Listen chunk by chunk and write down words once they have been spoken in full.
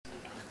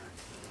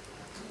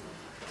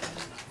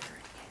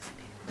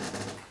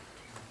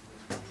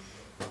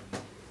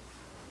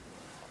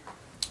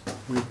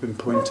We've been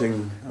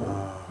pointing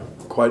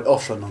quite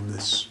often on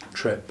this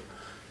trip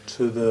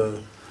to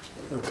the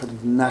kind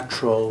of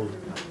natural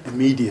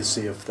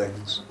immediacy of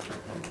things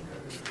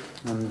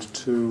and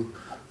to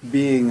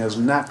being as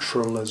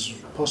natural as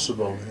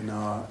possible in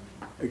our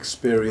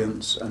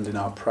experience and in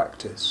our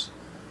practice,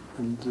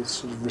 and this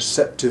sort of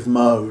receptive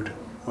mode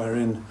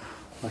wherein,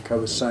 like I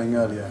was saying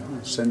earlier,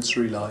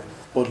 sensory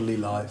life, bodily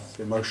life,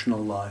 emotional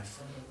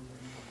life,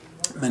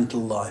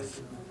 mental life,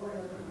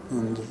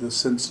 and the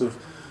sense of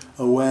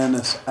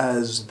awareness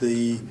as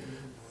the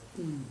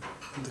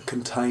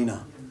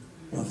container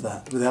of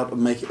that, without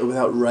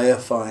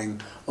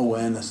reifying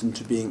awareness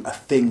into being a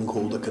thing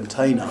called a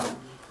container,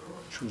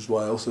 which was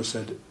why I also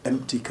said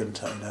empty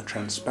container,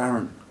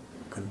 transparent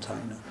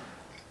container.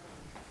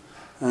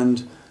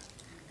 And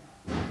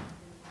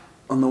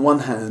on the one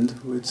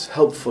hand, it's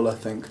helpful, I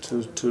think,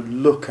 to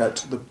look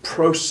at the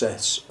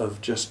process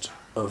of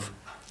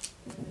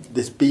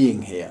this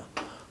being here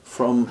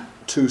from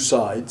two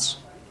sides,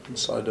 the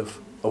side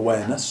of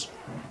awareness,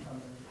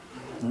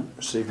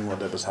 receiving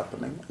whatever's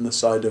happening, and the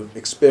side of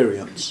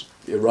experience,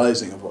 the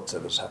arising of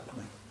whatever's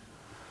happening.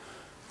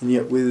 And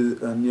yet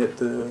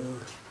the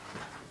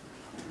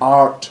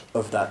art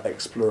of that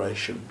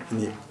exploration,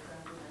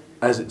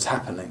 as it's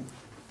happening,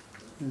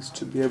 is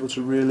to be able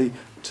to really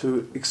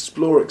to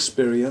explore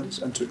experience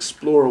and to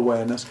explore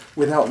awareness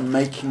without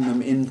making them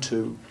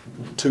into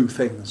two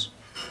things,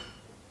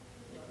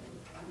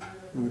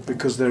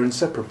 because they're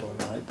inseparable,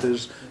 right?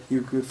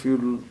 If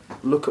you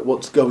look at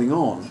what's going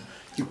on,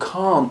 you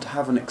can't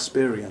have an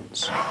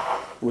experience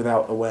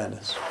without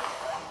awareness.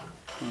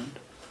 Right?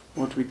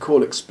 What we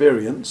call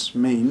experience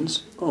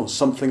means,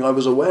 something I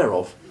was aware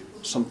of,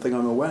 something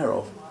I'm aware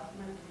of.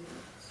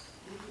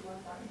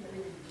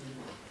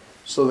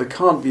 So there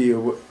can't be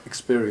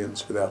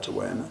experience without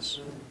awareness.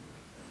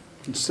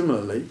 And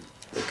similarly,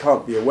 there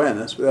can't be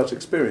awareness without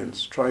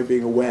experience. Try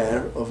being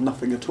aware of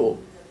nothing at all.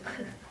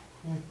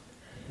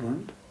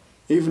 Right?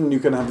 Even you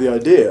can have the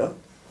idea,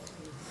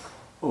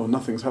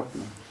 nothing's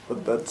happening.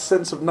 But that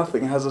sense of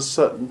nothing has a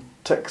certain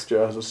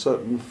texture, has a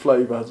certain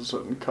flavour, has a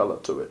certain colour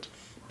to it.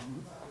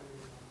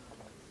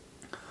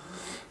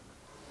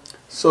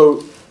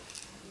 So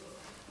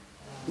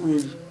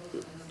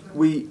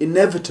we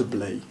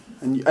inevitably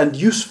and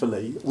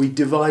usefully we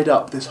divide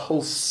up this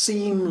whole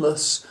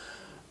seamless,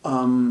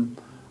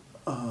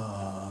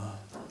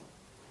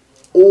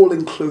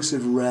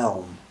 all-inclusive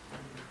realm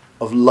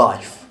of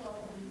life.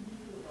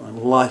 And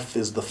life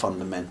is the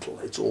fundamental.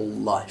 It's all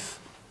life.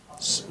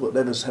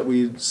 Whatever's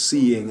we're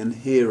seeing and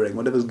hearing,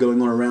 whatever's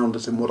going on around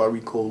us in what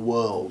we call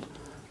world,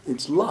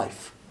 it's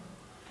life.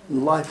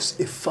 Life's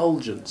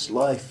effulgence,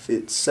 life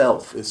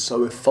itself is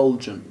so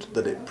effulgent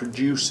that it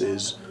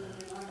produces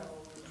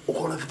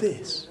all of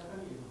this.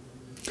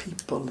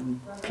 People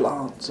and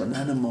plants and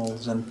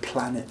animals and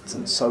planets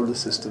and solar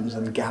systems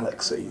and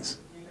galaxies.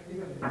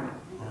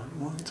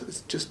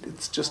 It's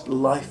just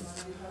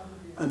life.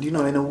 And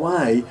in a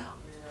way,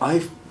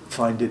 I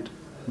find it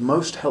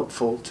most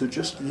helpful to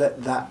just let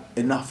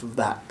enough of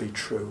that be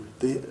true,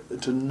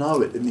 to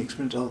know it in the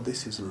experience.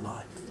 This is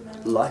life,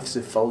 life's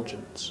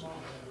effulgence,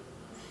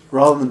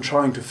 rather than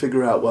trying to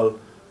figure out,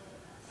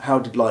 how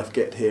did life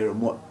get here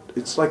and what.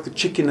 It's like the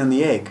chicken and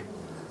the egg.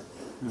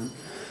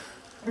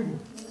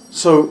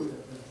 So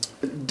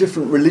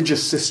different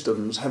religious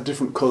systems have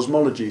different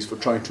cosmologies for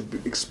trying to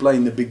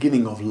explain the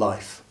beginning of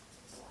life.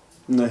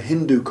 And the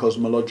Hindu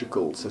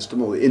cosmological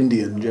system, or the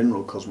Indian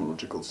general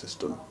cosmological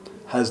system,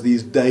 has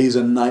these days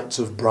and nights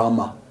of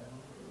Brahma.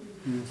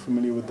 You're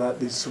familiar with that?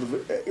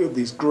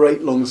 These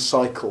great long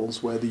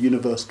cycles where the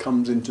universe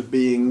comes into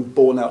being,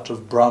 born out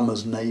of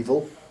Brahma's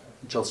navel,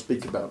 which I'll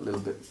speak about a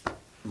little bit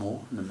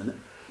more in a minute.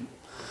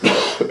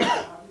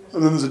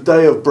 And then there's a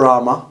day of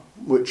Brahma,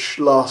 which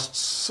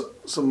lasts.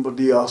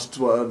 Somebody asked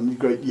a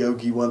great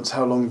yogi once,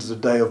 how long does a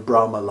day of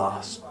Brahma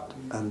last?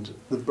 And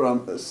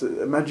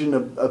imagine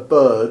a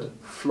bird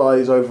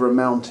flies over a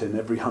mountain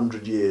every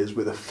 100 years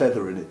with a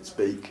feather in its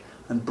beak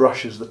and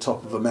brushes the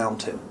top of a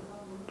mountain.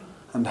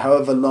 And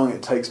however long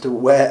it takes to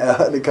wear,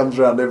 and it comes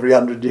around every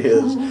 100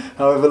 years,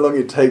 however long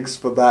it takes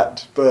for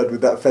that bird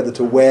with that feather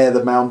to wear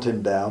the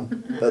mountain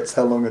down, that's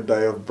how long a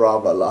day of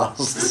Brahma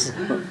lasts.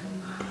 And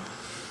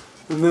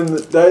then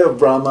the day of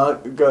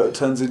Brahma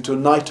turns into a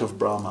night of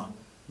Brahma.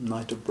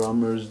 Night of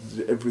Brahma is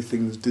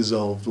everything's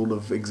dissolved, all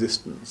of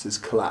existence is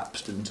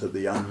collapsed into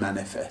the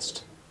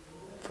unmanifest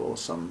for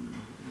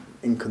some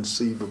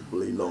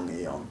inconceivably long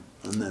eon,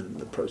 and then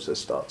the process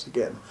starts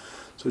again.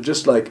 So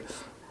just like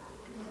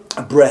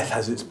a breath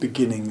has its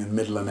beginning and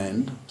middle and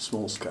end,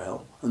 small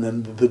scale, and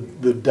then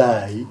the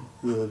day,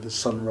 the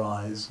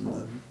sunrise and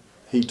the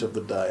heat of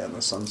the day and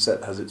the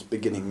sunset has its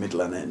beginning,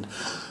 middle and end.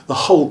 The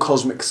whole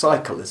cosmic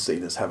cycle is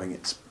seen as having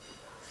its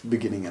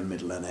beginning and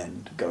middle and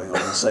end going on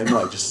in the same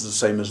way, just as the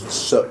same as the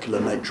circular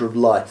nature of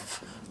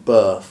life,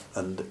 birth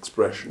and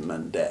expression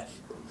and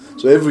death.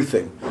 So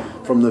everything,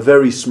 from the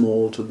very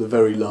small to the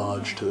very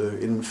large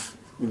to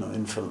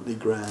infinitely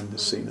grand,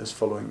 is seen as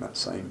following that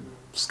same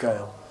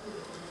scale.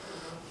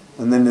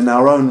 And then in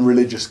our own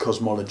religious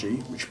cosmology,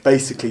 which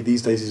basically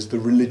these days is the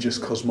religious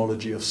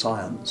cosmology of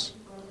science,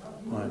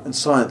 right? And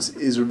science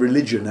is a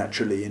religion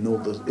actually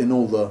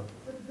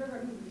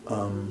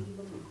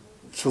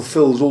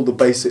fulfills all the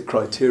basic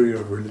criteria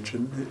of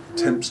religion. It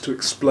attempts to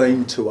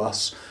explain to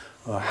us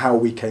how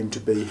we came to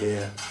be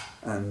here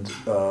and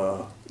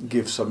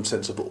give some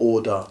sense of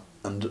order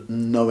and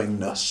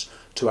knowingness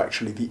to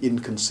actually the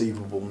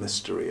inconceivable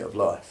mystery of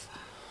life.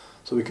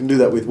 So we can do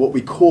that with what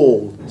we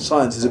call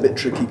science. Is a bit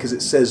tricky because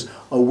it says,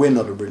 oh, we're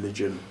not a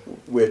religion,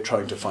 we're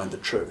trying to find the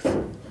truth.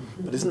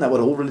 But isn't that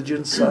what all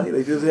religions say?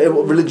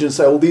 What religions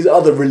say, all these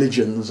other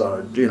religions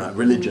are,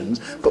 religions,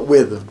 but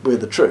we're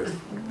the truth.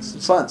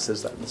 Science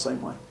says that in the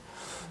same way.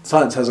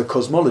 Science has a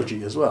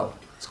cosmology as well.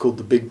 It's called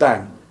the Big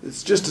Bang.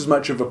 It's just as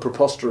much of a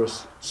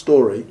preposterous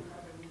story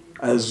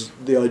as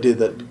the idea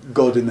that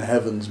God in the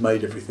heavens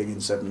made everything in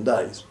 7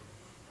 days.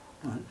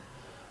 Right?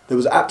 There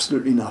was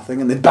absolutely nothing,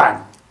 and then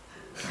bang!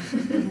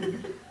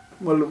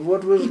 Well,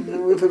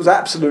 if it was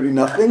absolutely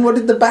nothing, what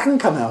did the bang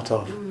come out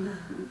of?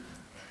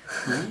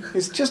 Right?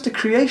 It's just a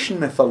creation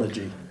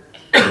mythology,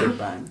 the Big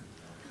Bang.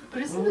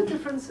 But isn't the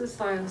difference in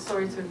science,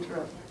 sorry to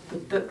interrupt,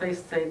 that they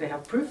say they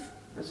have proof,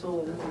 it's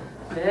all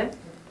there,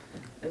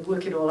 they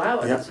work it all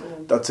out. Yeah,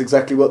 that's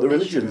exactly what the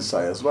religions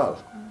say as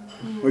well.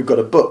 We've got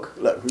a book.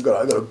 Look, I've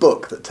got a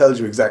book that tells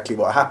you exactly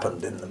what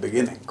happened in the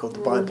beginning, called the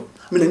Bible.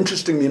 I mean,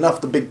 interestingly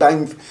enough, the Big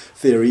Bang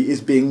theory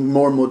is being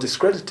more and more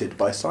discredited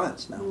by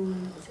science now.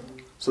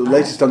 So the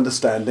latest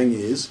understanding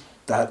is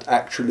that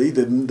actually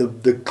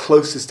the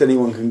closest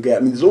anyone can get.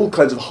 I mean, there's all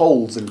kinds of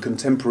holes in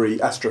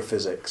contemporary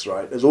astrophysics,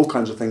 right? There's all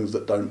kinds of things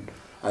that don't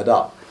add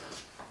up.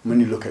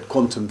 When you look at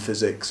quantum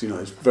physics,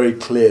 it's very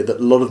clear that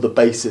a lot of the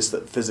basis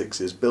that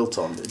physics is built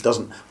on, it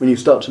doesn't. When you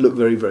start to look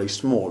very, very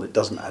small, it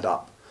doesn't add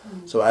up.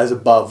 So as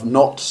above,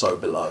 not so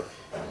below,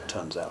 it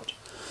turns out.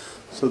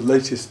 So the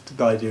latest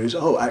idea is,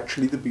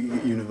 actually the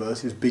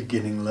universe is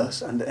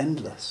beginningless and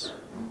endless,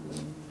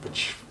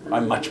 which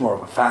I'm much more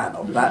of a fan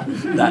of that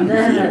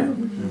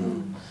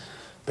view.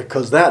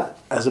 Because that,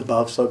 as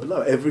above, so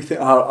below, everything,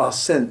 our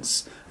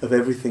sense of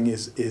everything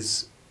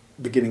is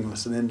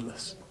beginningless and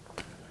endless.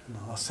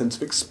 Our sense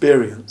of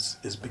experience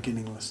is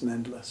beginningless and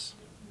endless.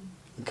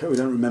 Okay, we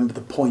don't remember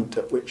the point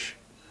at which.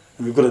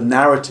 And we've got a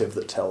narrative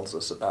that tells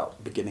us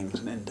about beginnings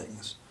and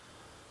endings.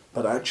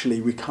 But actually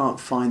we can't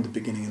find the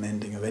beginning and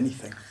ending of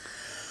anything.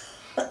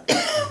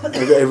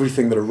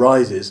 Everything that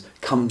arises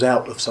comes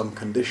out of some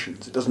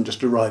conditions. It doesn't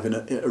just arise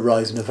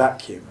in a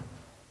vacuum.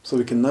 So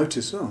we can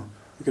notice,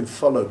 we can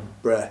follow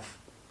breath.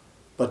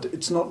 But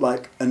it's not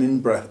like an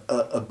in-breath,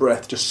 a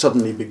breath just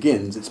suddenly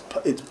begins. It's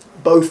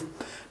both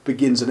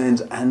begins and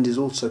ends and is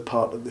also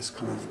part of this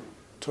kind of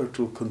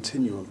total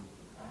continuum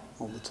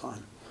all the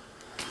time.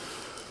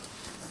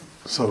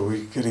 So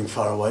we're getting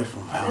far away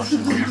from house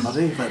and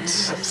muddy, but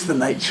that's the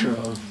nature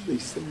of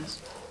these things.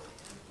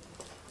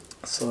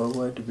 So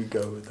where did we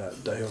go with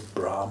that? Day of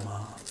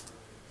Brahma,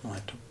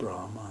 night of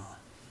Brahma,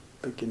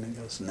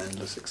 beginningless and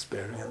endless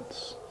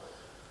experience.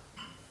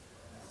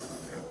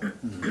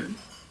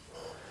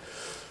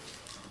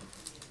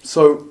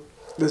 So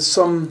there's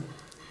some.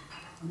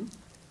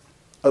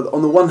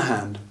 On the one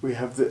hand, we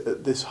have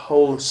this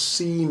whole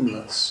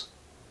seamless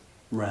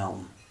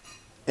realm.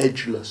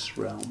 Edgeless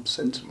realm,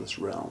 centerless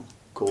realm,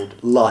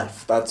 called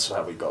life. That's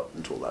how we got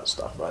into all that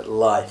stuff, right?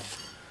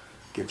 Life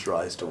gives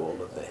rise to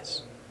all of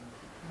this.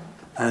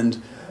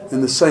 And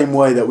in the same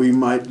way that we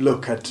might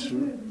look at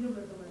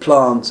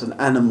plants and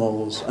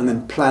animals and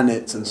then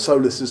planets and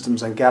solar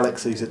systems and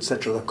galaxies,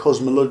 etc., the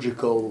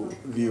cosmological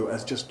view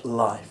as just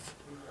life.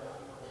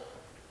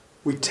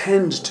 We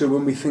tend to,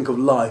 when we think of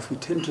life,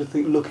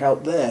 look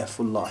out there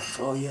for life.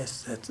 Oh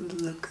yes,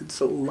 look,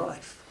 it's all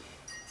life.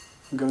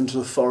 You go into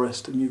the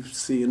forest and you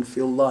see and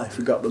feel life.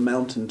 You go up the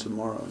mountain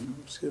tomorrow and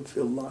you see and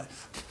feel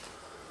life.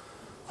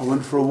 I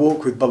went for a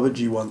walk with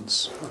Babaji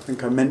once. I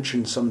think I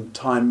mentioned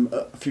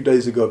a few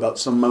days ago about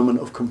some moment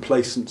of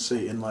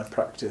complacency in my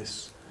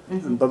practice.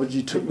 Mm-hmm. And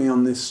Babaji took me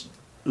on this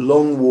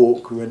long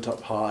walk. We went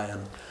up high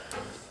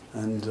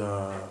and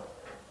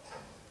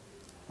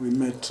we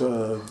met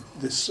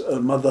this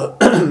mother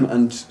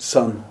and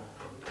son.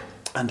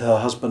 And her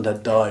husband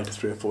had died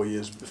 3 or 4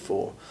 years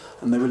before.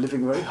 And they were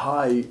living very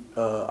high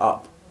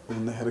up.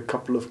 And they had a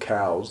couple of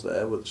cows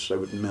there, which they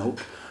would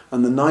milk.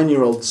 And the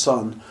 9-year-old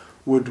son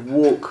would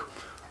walk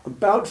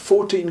about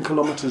 14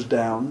 kilometres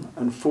down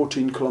and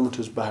 14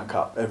 kilometres back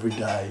up every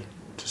day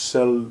to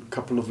sell a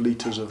couple of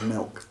litres of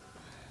milk.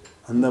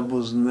 And there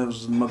was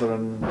the mother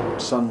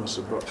and son were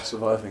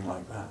surviving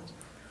like that.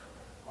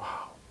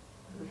 Wow.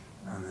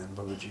 And then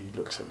Babaji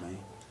looks at me.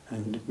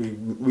 And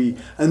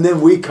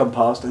then we come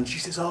past and she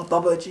says,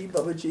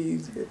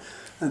 Babaji.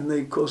 And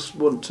they of course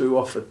want to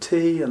offer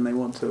tea and they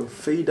want to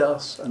feed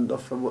us and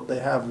offer what they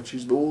have, which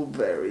is all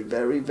very,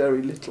 very,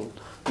 very little.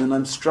 And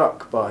I'm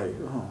struck by,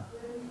 and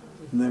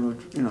they were,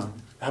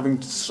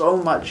 having so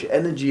much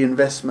energy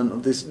investment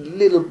of this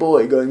little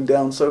boy going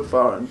down so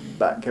far and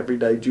back every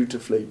day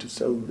dutifully to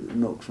sell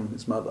milk from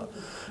his mother.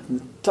 And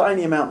the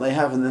tiny amount they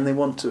have and then they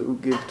want to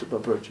give to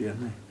Babaji and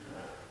me.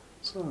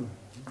 So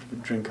we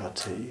drink our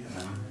tea,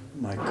 and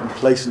my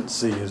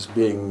complacency is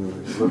being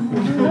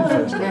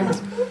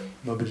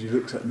Babaji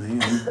looks at me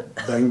and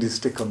banged his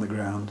stick on the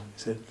ground.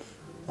 He said,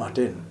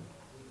 "Martin,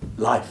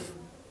 life."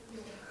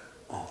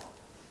 Oh.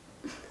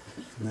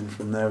 And then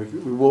from there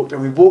we walked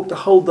the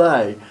whole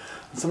day.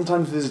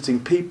 Sometimes visiting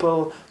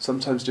people,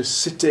 sometimes just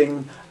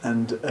sitting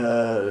and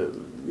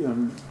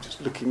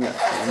just looking at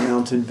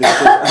mountain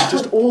vistas. And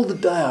just all the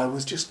day I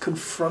was just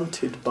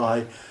confronted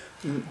by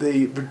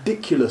the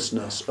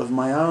ridiculousness of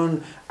my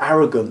own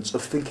arrogance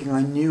of thinking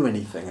I knew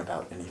anything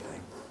about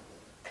anything.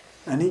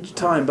 And each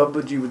time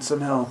Babaji would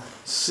somehow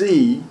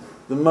see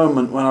the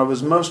moment when I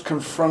was most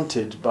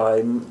confronted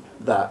by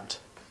that,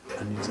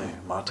 and he'd say,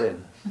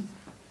 "Martin,"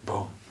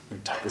 boom,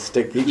 he'd tap his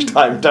stick each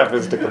time, tap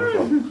his stick on the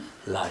floor.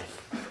 Life.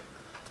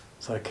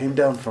 So I came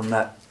down from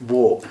that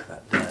walk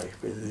that day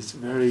with this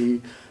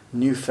very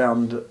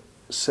newfound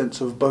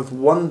sense of both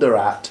wonder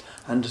at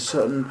and a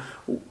certain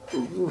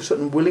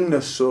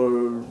willingness or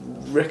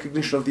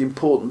recognition of the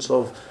importance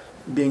of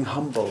being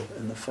humble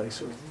in the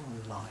face of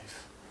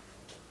life.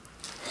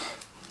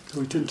 So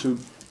we tend to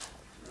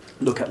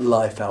look at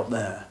life out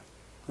there,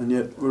 and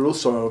yet we're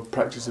also, our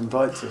practice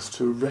invites us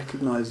to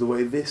recognise the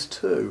way this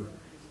too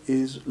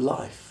is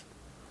life.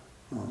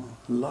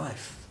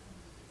 Life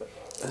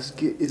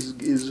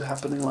is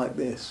happening like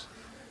this.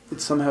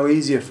 It's somehow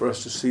easier for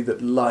us to see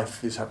that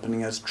life is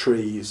happening as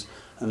trees,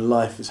 and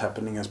life is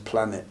happening as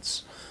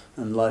planets,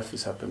 and life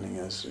is happening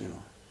as,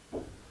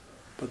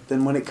 But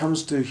then when it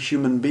comes to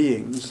human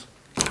beings,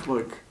 it's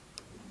like,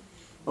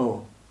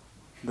 oh,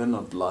 they're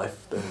not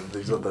life.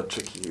 These are the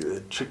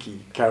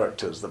tricky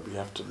characters that we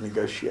have to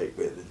negotiate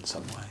with in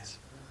some ways.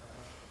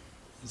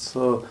 And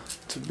so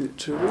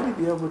to really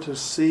be able to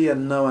see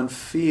and know and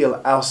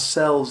feel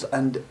ourselves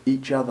and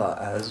each other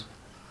as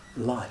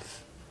life.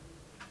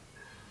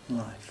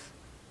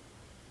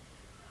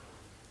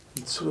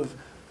 It's sort of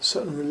a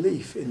certain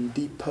relief in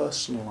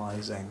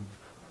depersonalizing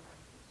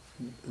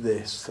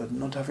this, and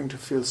not having to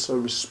feel so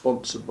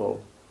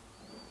responsible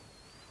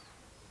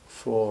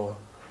for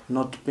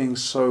not being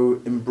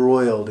so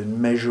embroiled in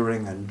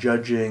measuring and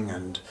judging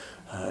and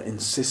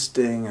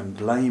insisting and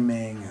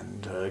blaming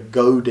and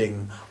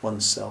goading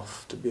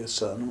oneself to be a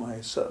certain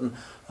way,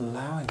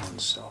 allowing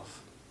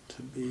oneself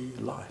to be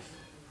life.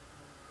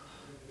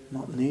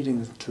 Not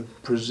needing to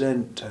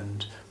present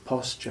and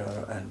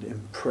posture and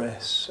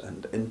impress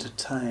and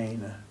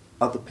entertain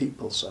other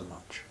people so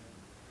much.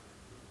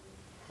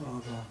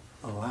 Rather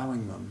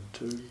allowing them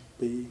to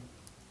be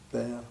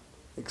their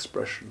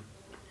expression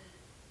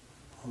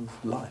of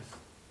life.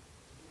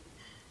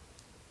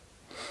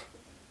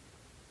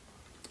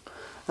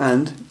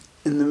 And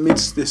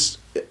amidst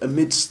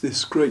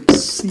this great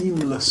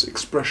seamless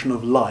expression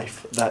of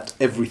life that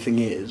everything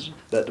is,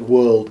 that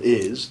world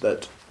is,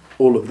 that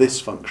all of this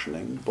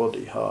functioning,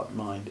 body, heart,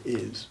 mind,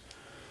 is,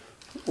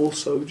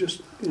 also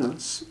just,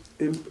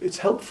 it's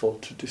helpful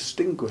to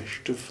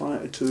distinguish,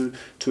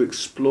 to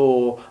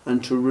explore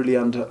and to really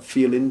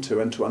feel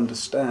into and to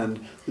understand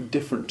the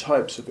different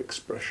types of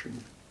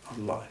expression of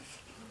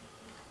life.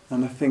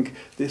 And I think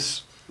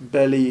this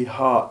belly,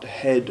 heart,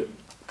 head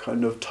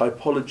kind of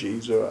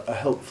typologies are a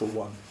helpful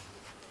one.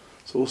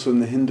 So also in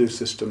the Hindu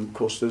system, of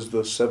course, there's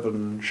the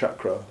 7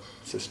 chakra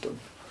system.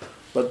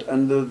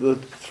 And the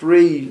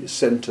 3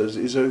 centres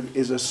is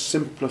a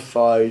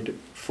simplified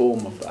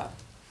form of that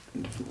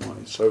in different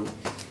ways. So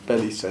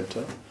belly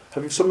centre.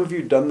 Have some of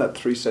you done that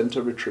 3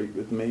 centre retreat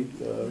with me?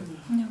 No.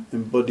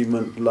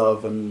 Embodiment,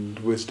 love and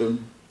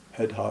wisdom,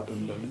 head, heart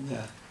and belly.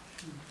 Yeah.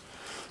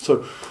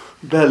 So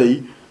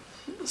belly,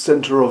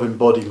 centre of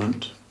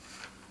embodiment,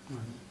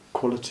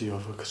 quality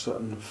of a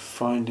certain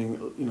finding,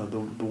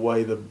 the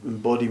way the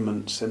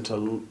embodiment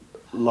centre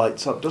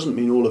lights up. Doesn't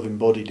mean all of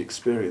embodied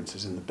experience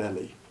is in the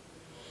belly.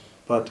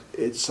 But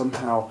it's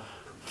somehow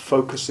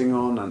focusing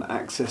on and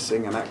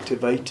accessing and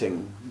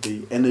activating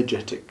the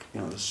energetic,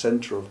 the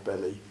centre of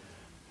belly,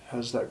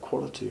 has that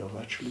quality of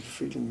actually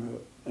feeling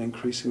an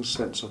increasing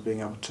sense of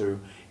being able to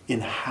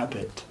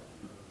inhabit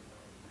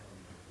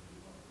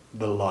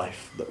the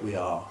life that we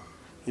are.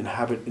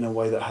 Inhabit in a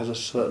way that has a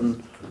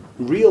certain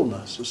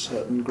realness, a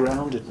certain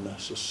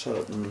groundedness, a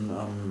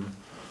certain,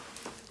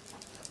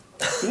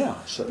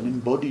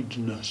 certain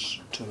embodiedness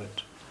to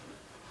it.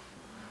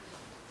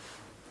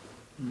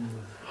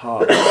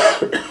 Heart,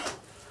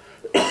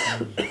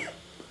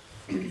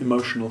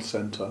 emotional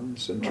centre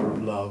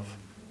of love,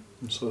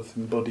 and sort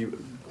of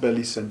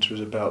belly centre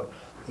is about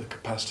the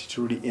capacity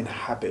to really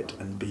inhabit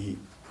and be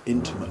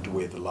intimate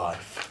with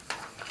life.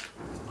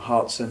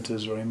 Heart centre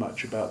is very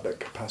much about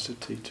that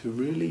capacity to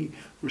really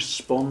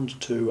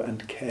respond to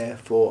and care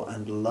for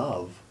and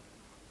love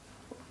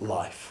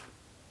life.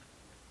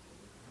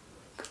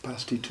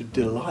 Capacity to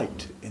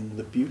delight in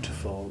the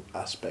beautiful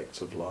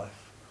aspects of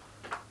life.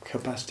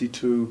 Capacity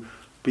to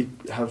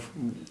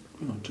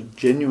to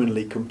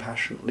genuinely,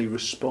 compassionately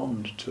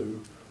respond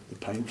to the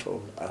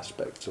painful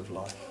aspects of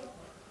life.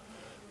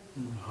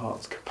 And the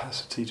heart's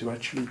capacity to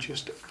actually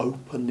just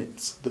open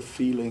the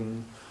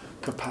feeling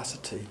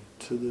capacity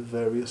to the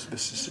various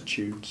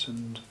vicissitudes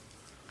and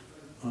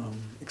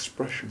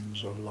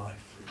expressions of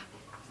life.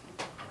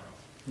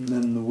 And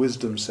then the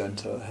wisdom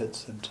center, head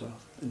center,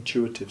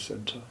 intuitive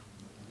center,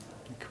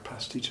 the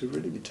capacity to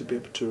really to be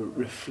able to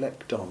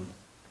reflect on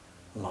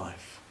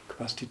life,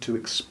 capacity to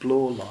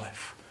explore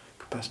life,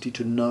 capacity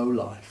to know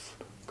life,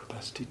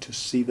 capacity to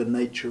see the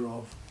nature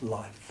of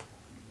life.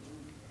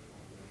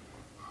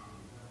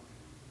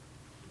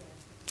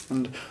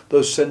 And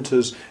those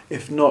centers,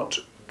 if not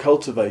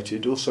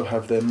cultivated, also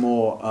have their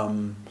more,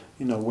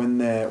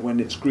 when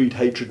it's greed,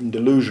 hatred, and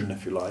delusion,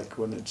 if you like,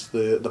 when it's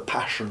the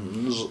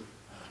passions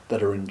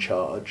that are in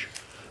charge,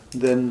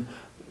 then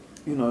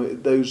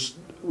those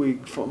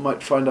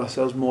might find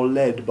ourselves more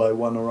led by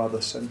one or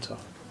other center.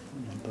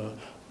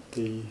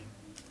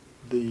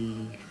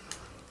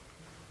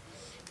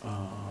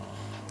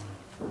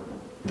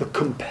 The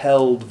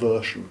compelled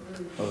version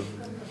of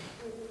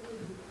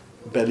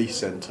belly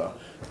center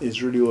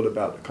is really all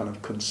about the kind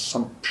of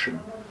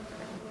consumption,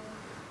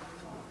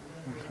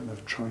 kind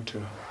of trying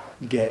to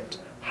get,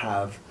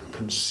 have,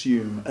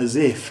 consume, as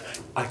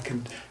if I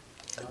can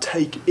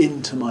take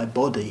into my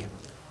body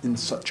in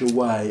such a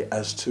way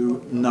as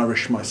to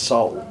nourish my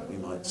soul, you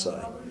might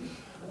say.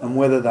 And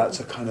whether that's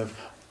a kind of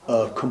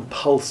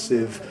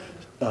compulsive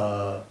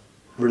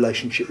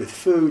relationship with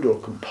food, or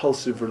a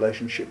compulsive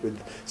relationship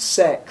with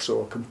sex,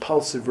 or a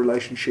compulsive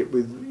relationship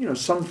with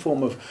some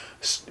form of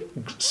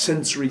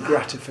sensory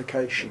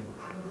gratification.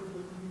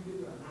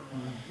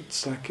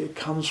 It's like it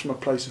comes from a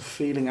place of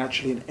feeling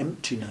actually an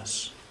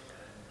emptiness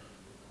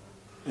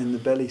in the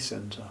belly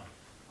center,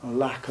 a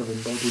lack of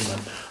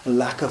embodiment, a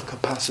lack of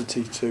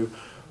capacity to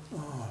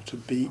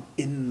be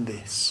in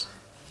this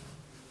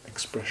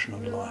expression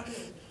of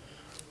life,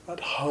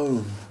 at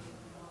home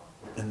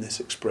in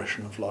this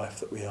expression of life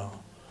that we are.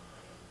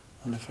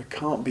 And if I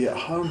can't be at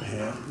home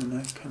here,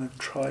 I kind of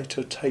try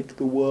to take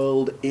the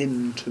world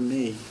into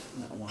me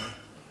in that way.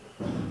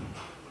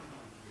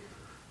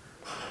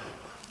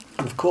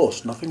 And of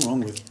course, nothing wrong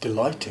with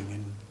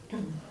delighting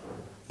in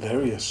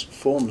various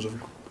forms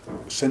of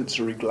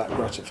sensory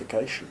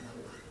gratification,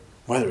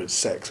 whether it's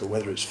sex or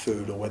whether it's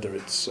food or whether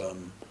it's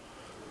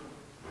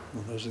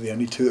those are the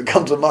only two that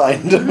come to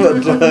mind.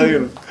 But,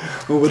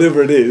 or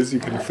whatever it is, you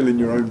can fill in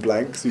your own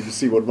blanks. You can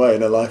see what my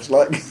inner life's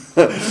like.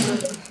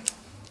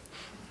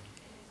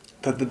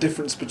 But the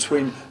difference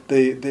between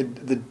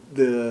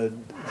the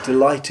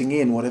delighting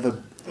in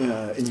whatever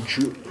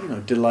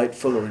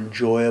delightful or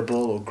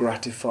enjoyable or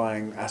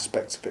gratifying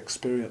aspects of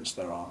experience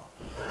there are,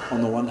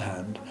 on the one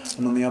hand,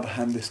 and on the other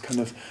hand, this kind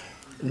of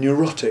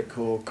neurotic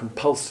or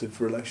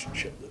compulsive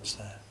relationship that's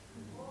there.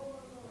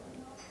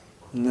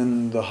 And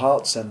then the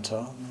heart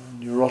center,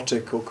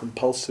 neurotic or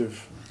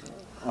compulsive,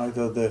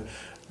 either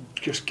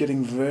just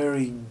getting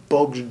very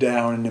bogged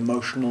down in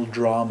emotional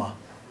drama.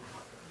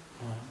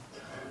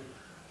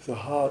 If the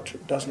heart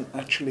doesn't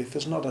actually, if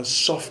there's not a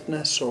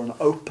softness or an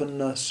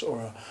openness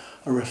or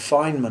a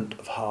refinement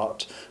of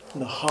heart,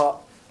 then the heart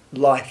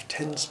life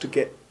tends to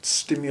get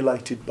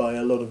stimulated by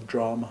a lot of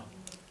drama.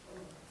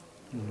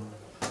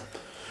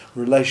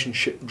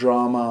 Relationship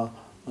drama,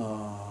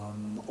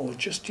 or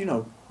just,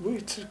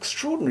 it's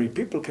extraordinary.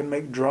 People can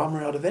make drama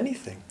out of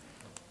anything.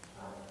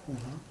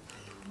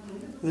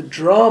 The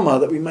drama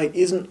that we make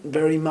isn't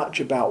very much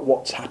about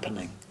what's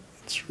happening.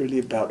 It's really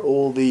about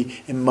all the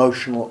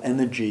emotional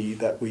energy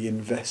that we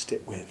invest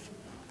it with.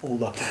 All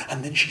the,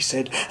 and then she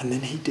said, and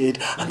then he did,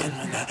 and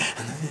then that,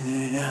 and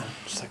then, yeah.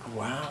 It's like,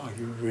 wow,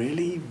 you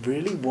really,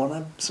 really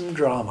want some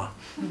drama.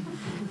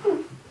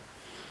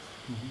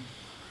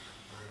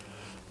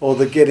 Or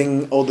the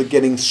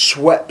getting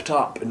swept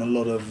up in a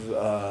lot of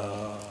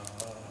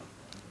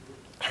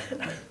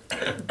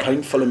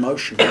painful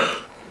emotion,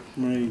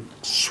 really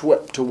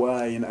swept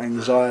away in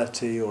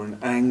anxiety or in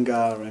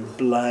anger, in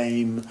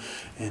blame,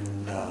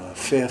 in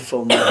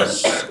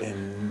fearfulness,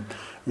 in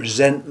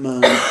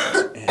resentment,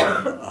 in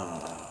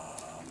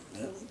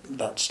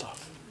that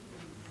stuff,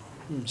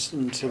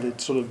 until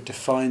it sort of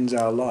defines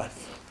our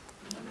life.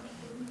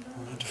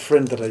 I had a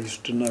friend that I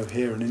used to know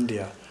here in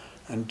India,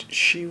 and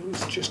she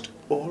was just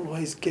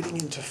always getting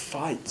into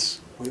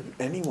fights with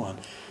anyone,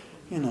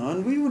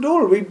 and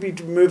we'd be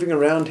moving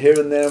around here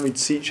and there, and we'd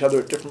see each other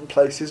at different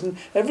places, and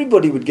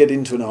everybody would get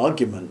into an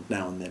argument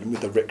now and then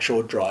with a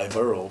rickshaw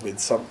driver or with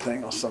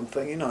something,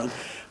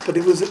 but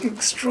it was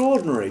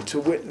extraordinary to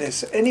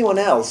witness anyone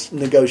else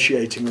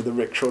negotiating with a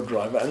rickshaw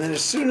driver, and then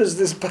as soon as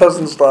this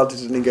person started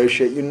to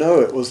negotiate,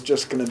 it was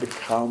just going to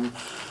become,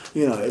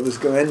 it was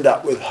going to end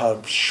up with her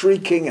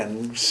shrieking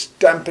and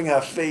stamping her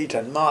feet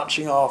and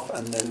marching off,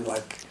 and then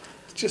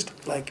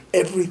just like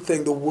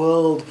everything, the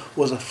world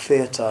was a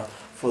theatre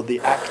for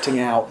the acting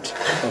out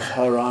of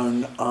her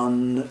own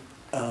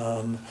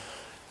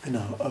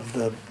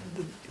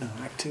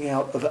acting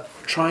out of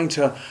trying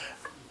to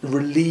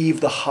relieve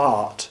the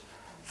heart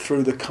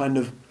through the kind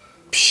of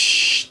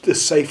the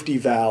safety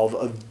valve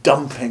of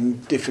dumping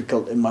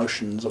difficult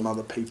emotions on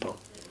other people.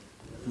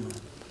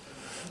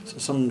 So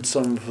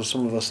for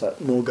some of us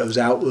that more goes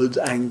outwards,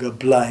 anger,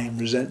 blame,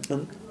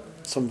 resentment.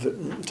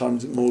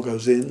 Sometimes it more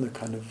goes in, the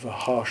kind of a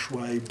harsh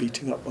way,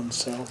 beating up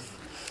oneself.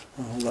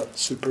 all that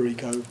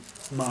superego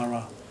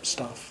Mara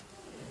stuff.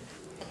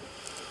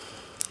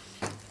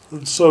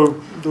 And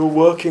so the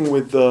working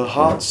with the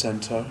heart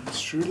center,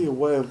 it's really a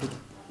way of,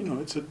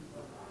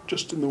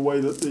 just in the way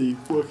that the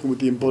working with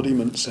the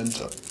embodiment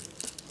center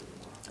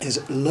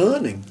is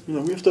learning.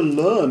 We have to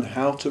learn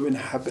how to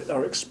inhabit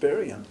our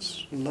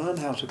experience, learn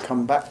how to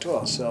come back to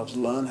ourselves,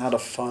 learn how to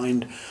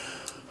find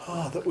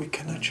that we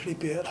can actually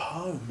be at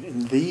home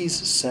in these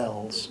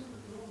cells,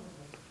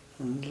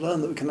 and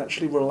learn that we can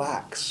actually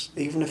relax,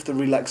 even if the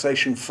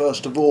relaxation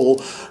first of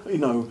all,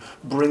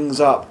 brings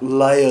up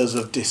layers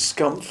of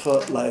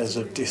discomfort, layers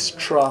of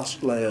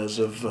distrust, layers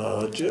of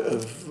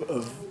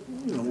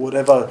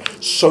whatever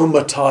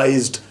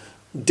somatized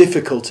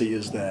difficulty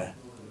is there.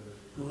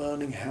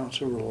 Learning how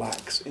to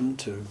relax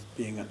into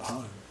being at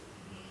home.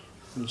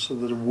 And so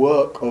the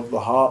work of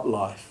the heart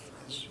life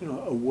is,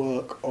 a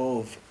work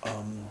of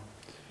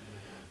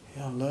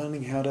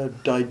learning how to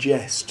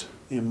digest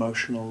the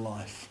emotional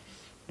life,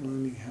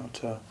 learning how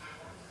to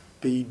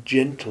be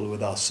gentle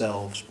with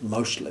ourselves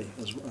mostly,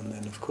 and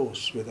then of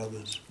course with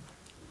others.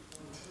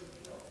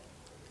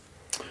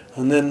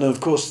 And then of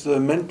course the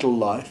mental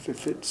life,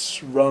 if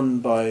it's run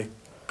by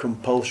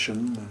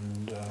compulsion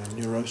and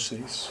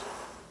neuroses,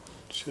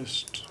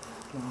 just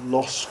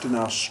lost in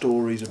our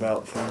stories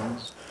about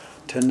things,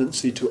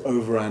 tendency to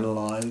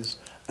overanalyze,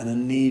 and a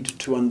need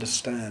to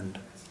understand.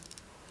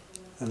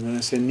 And when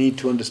I say need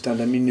to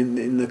understand, I mean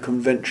in the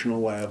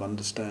conventional way of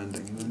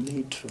understanding, the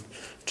need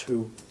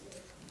to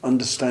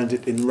understand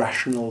it in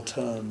rational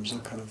terms, a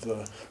kind of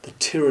the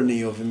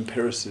tyranny of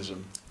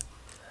empiricism.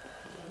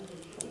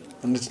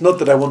 And it's not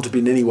that I want to be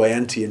in any way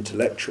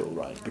anti-intellectual,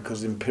 right?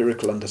 Because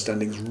empirical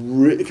understanding is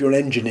if you're an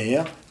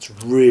engineer, it's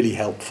really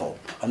helpful.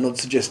 I'm not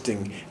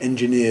suggesting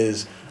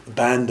engineers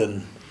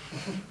abandon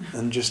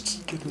and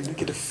just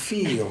get a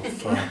feel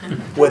for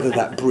whether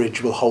that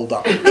bridge will hold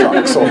up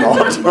trucks or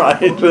not,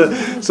 right?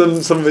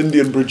 Some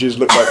Indian bridges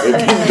look like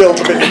they've been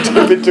built a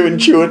bit too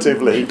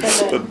intuitively.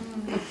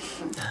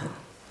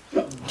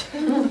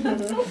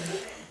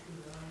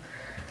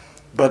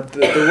 But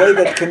the way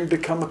that can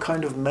become a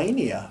kind of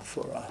mania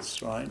for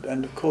us, right?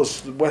 And of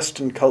course, the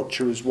Western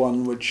culture is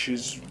one which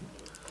is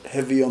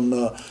heavy on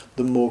the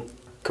more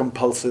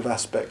compulsive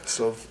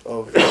aspects of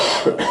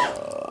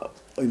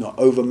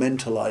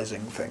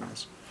over-mentalizing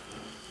things.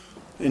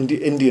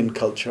 Indian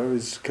culture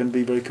can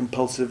be very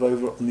compulsive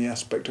on the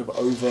aspect of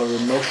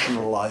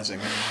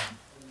over-emotionalizing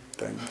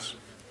things.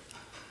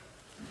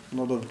 A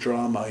lot of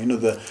drama,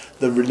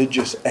 the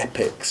religious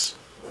epics.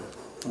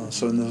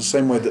 So in the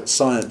same way that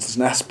science is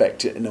an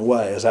aspect, in a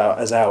way, as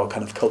our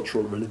kind of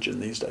cultural religion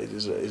these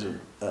days is an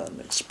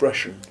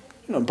expression,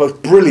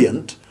 both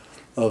brilliant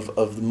of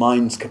the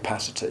mind's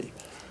capacity,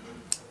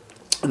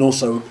 and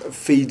also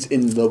feeds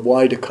in the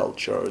wider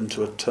culture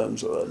into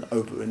terms of an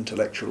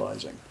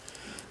over-intellectualizing.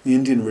 The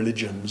Indian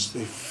religions,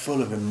 they're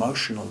full of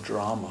emotional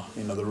drama.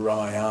 The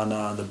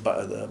Ramayana,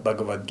 the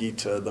Bhagavad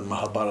Gita, the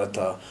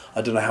Mahabharata.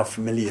 I don't know how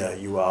familiar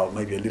you are,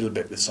 maybe a little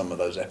bit with some of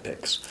those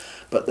epics,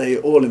 but they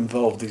all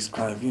involve these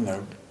kind of,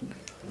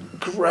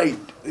 great,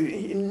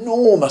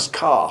 enormous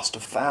cast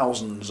of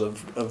thousands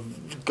of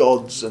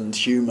gods and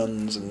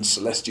humans and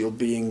celestial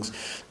beings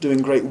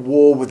doing great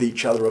war with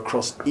each other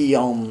across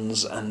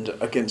eons and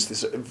against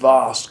this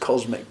vast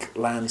cosmic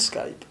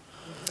landscape.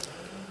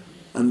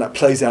 And that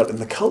plays out in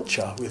the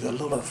culture with a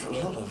lot of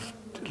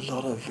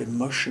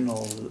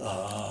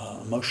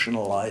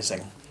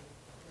emotionalizing.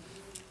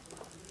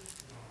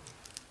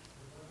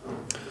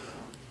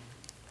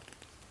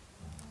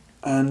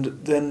 And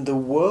then the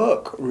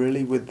work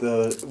really with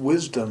the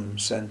wisdom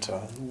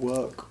center, the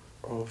work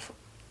of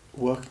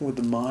working with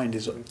the mind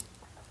is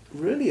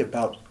really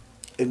about,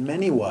 in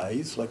many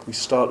ways, like we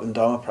start in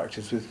Dharma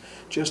practice with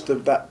just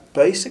that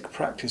basic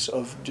practice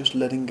of just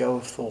letting go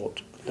of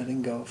thought,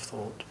 letting go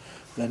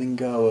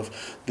of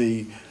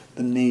the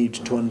need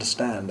to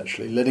understand,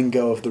 actually, letting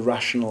go of the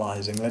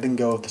rationalizing, letting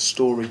go of the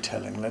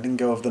storytelling, letting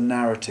go of the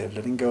narrative,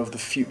 letting go of the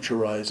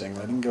futurizing,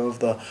 letting go of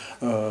the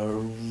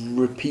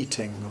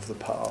repeating of the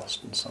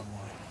past in some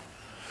way.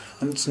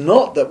 And it's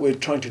not that we're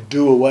trying to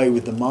do away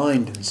with the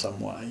mind in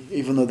some way,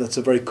 even though that's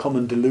a very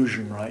common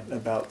delusion, right,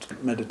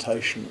 about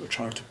meditation, that we're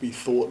trying to be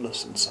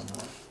thoughtless in some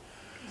way.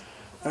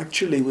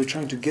 Actually, we're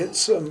trying to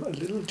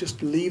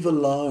just leave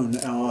alone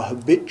our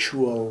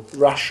habitual,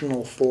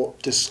 rational thought,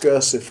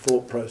 discursive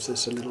thought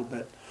process a little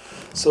bit,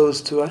 so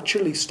as to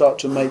actually start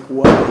to make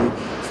way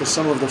for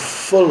some of the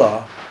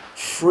fuller,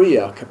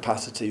 freer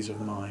capacities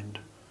of mind.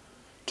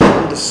 To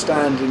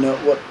understand,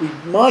 what we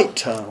might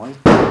term, I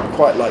don't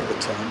quite like the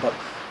term, but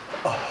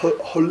a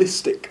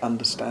holistic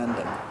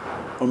understanding,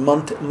 or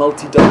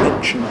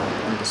multi-dimensional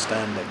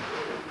understanding.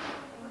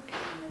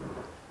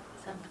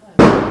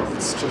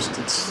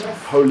 It's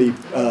holy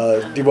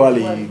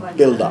Diwali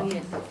build-up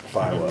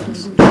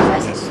fireworks.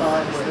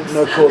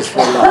 No cause for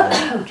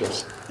alarm,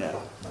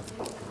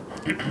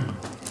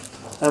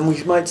 And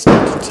we might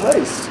start to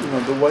taste,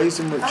 the ways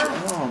in which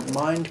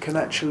mind can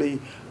actually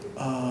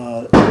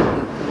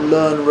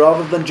learn,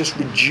 rather than just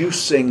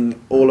reducing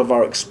all of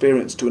our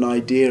experience to an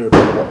idea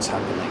about what's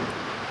happening.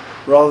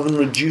 rather than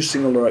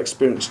reducing all our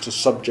experience to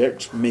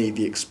subject, me,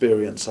 the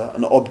experiencer,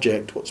 an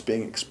object, what's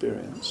being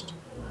experienced,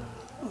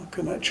 I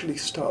can actually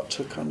start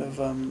to kind of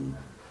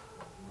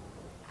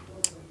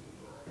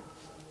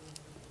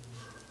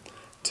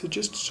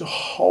to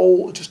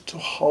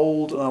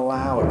hold and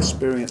allow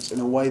experience in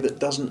a way that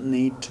doesn't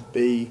need to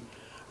be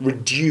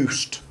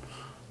reduced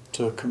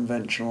to a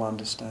conventional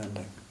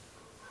understanding.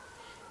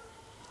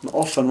 And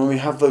often when we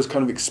have those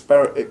kind of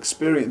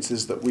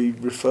experiences that we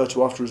refer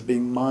to after as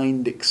being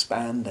mind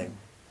expanding,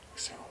 we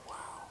say, oh,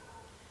 wow.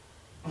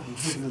 It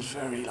feels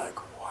very like,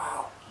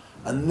 wow.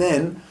 And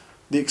then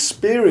the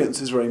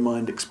experience is very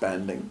mind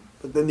expanding,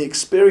 but then the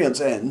experience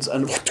ends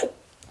and we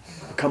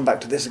come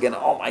back to this again,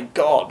 oh my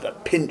God,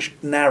 that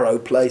pinched, narrow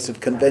place of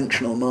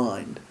conventional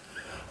mind.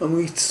 And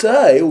we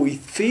say, or we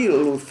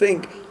feel, or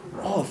think,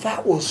 oh,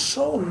 that was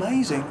so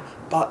amazing,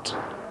 but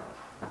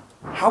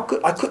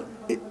I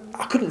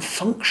couldn't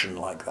function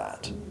like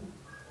that,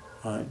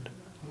 right?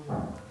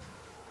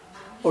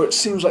 Or it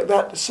seems like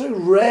that, it's so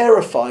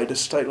rarefied a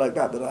state like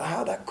that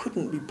how that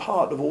couldn't be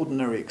part of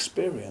ordinary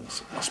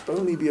experience. It must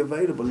only be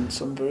available in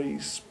some very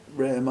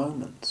rare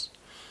moments.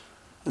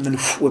 And then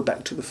we're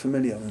back to the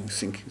familiar, and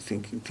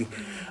thinking.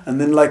 And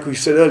then, like we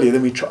said earlier,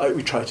 then we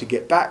try to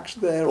get back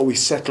there, or we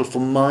settle for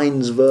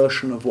mind's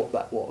version of what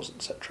that was,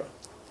 etc.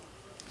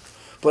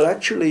 But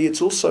actually,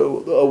 it's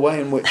also a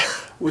way in which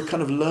we're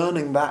kind of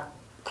learning that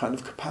kind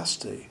of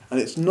capacity. And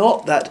it's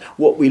not that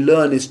what we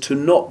learn is to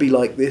not be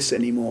like this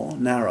anymore,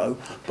 narrow,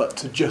 but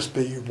to just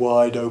be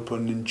wide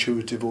open,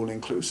 intuitive,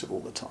 all-inclusive all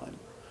the time.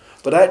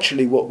 But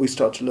actually, what we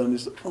start to learn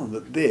is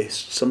that this,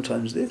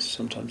 sometimes this,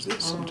 sometimes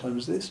this,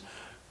 sometimes this,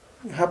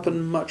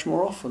 happen much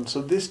more often.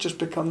 So this just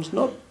becomes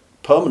not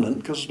permanent,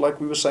 because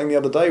like we were saying the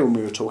other day when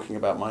we were talking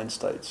about mind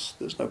states,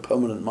 there's no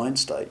permanent mind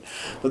state.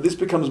 But this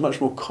becomes much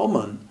more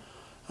common,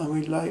 and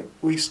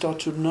we start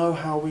to know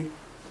how we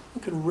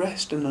can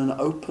rest in an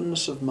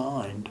openness of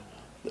mind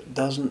that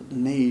doesn't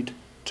need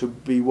to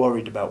be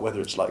worried about whether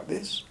it's like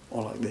this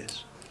or like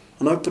this.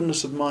 An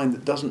openness of mind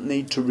that doesn't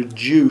need to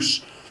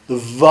reduce the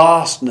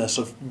vastness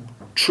of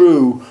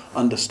true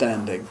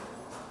understanding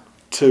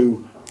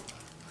to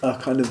a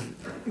kind of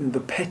the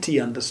petty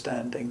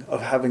understanding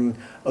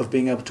of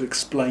being able to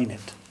explain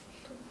it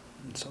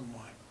in some way.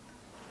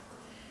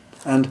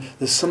 And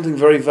there's something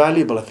very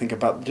valuable, I think,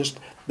 about just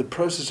the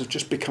process of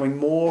just becoming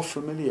more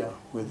familiar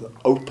with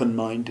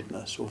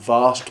open-mindedness or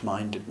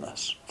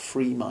vast-mindedness,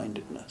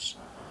 free-mindedness.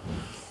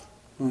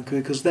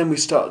 Because then we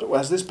start,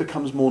 as this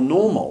becomes more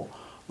normal,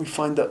 we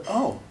find that,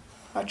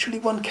 actually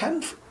one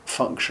can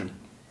function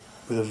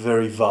with a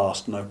very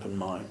vast and open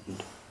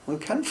mind. One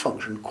can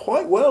function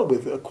quite well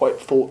with a quite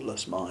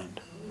thoughtless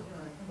mind.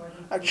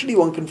 Actually,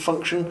 one can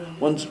function,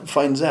 one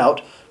finds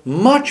out,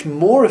 much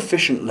more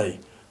efficiently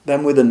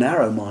than with a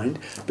narrow mind,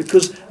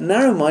 because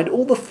narrow mind,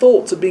 all the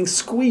thoughts are being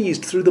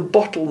squeezed through the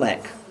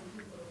bottleneck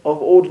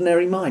of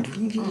ordinary mind.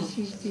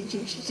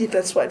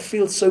 That's why it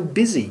feels so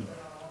busy.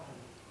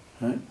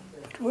 Right?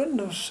 But when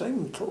those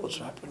same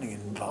thoughts are happening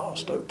in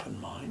vast open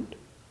mind,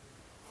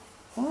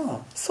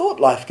 thought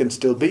life can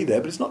still be there,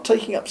 but it's not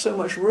taking up so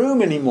much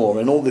room anymore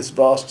in all this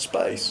vast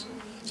space.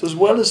 So as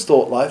well as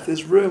thought life,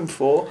 there's room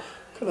for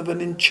kind of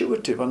an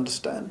intuitive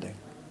understanding,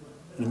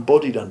 an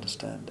embodied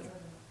understanding.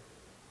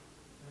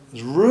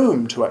 There's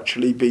room to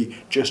actually be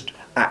just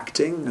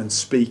acting and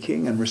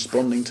speaking and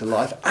responding to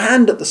life,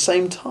 and at the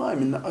same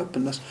time, in the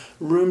openness,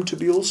 room to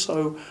be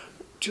also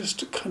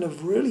just kind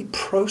of really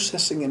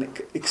processing an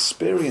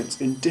experience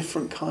in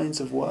different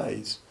kinds of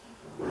ways.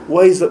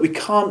 Ways that we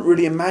can't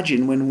really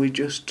imagine when we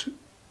just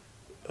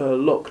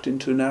locked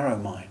into a narrow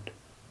mind.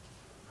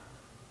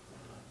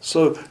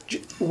 So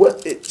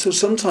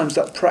sometimes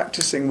that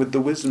practicing with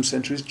the wisdom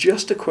center is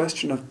just a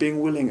question of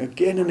being willing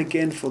again and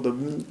again for the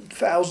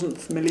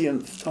thousandth,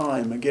 millionth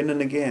time, again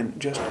and again,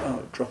 just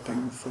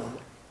dropping the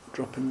thought,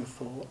 dropping the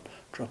thought,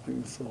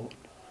 dropping the thought.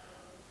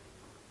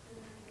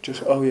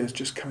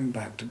 Just coming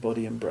back to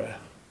body and breath.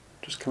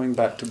 Just coming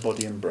back to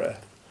body and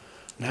breath.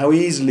 And how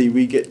easily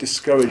we get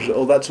discouraged.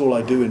 That's all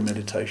I do in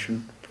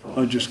meditation.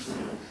 I just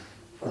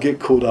get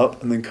caught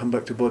up and then come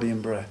back to body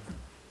and breath.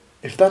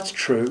 If that's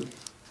true,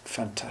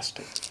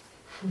 fantastic.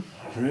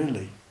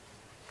 Really.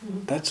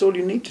 That's all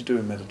you need to do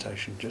in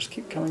meditation. Just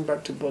keep coming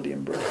back to body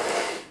and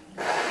breath.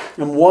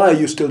 And why are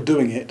you still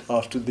doing it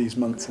after these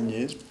months and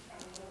years?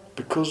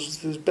 Because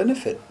there's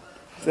benefit.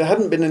 If there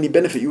hadn't been any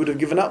benefit, you would have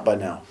given up by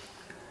now.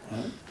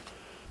 Right?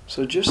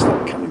 So just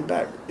that coming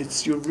back,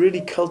 you're really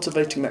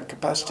cultivating that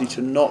capacity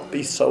to not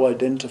be so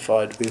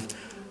identified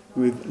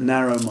with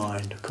narrow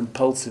mind,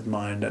 compulsive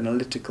mind,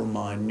 analytical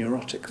mind,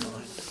 neurotic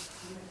mind.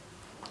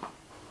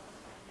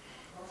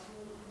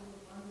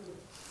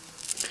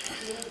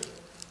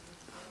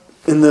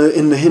 In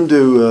the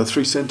Hindu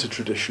three-center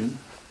tradition,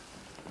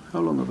 how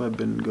long have I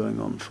been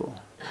going on for?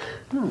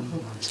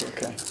 It's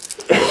okay.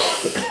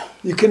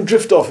 You can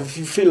drift off if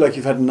you feel like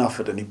you've had enough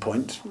at any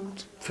point.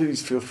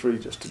 Please feel free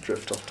just to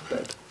drift off to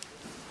bed.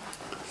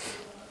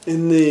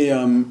 In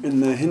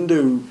the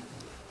Hindu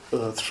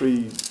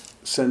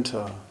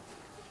three-center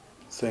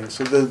thing,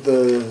 so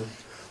the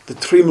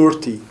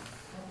Trimurti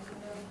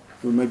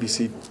We'll maybe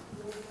see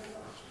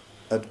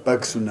at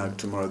Bagsunag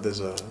tomorrow.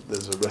 There's a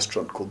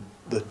restaurant called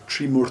the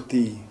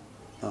Trimurti,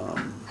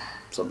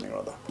 something or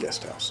other,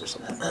 guest house or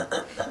something.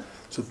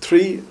 So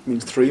Tri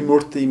means three,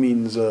 Murti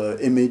means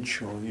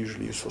image, or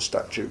usually used for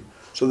statue.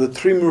 So the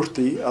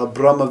Trimurti are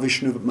Brahma,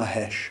 Vishnu,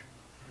 Mahesh.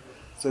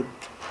 Is that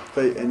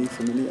any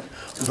familiar?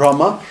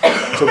 Brahma.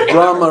 So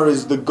Brahma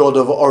is the god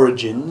of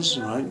origins,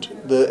 right?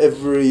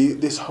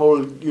 This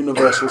whole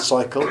universal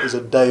cycle is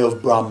a day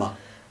of Brahma.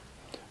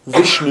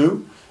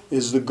 Vishnu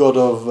is the god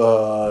of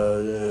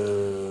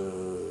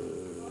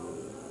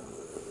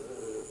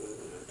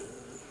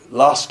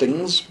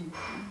lastings,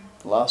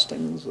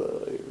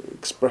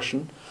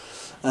 expression.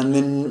 And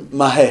then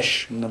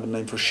Mahesh, another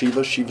name for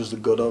Shiva. Shiva is the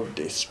god of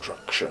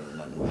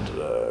destruction and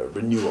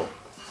renewal.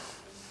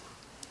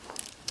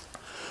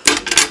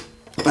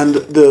 And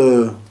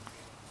the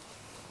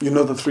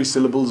three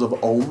syllables of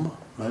Om,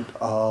 right?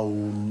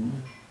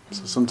 Aum.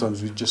 So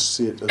sometimes we just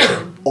see it as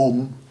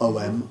Om,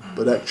 O-M,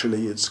 but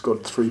actually it's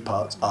got three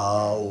parts.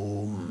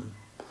 Aum.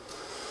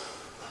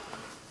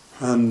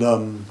 And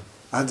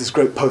I had this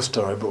great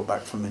poster I brought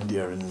back from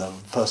India in the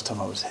first time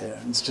I was here.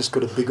 And it's just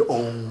got a big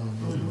Om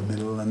in the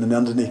middle, and then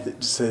underneath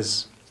it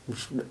says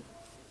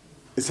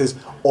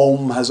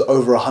Om has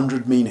over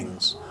 100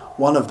 meanings.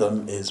 One of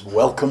them is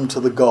welcome to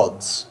the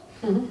gods.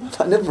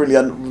 I never really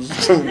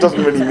it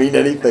doesn't really mean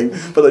anything,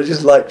 but I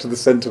just liked the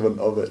sentiment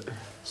of it.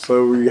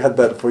 So we had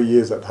that for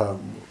years at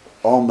home.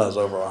 Om has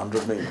over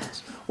 100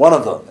 meanings. One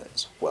of them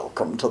is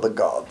welcome to the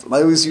gods. And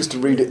I always used to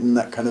read it in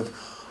that kind of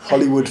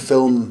Hollywood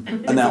film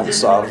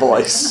announcer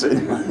voice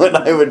when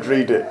I would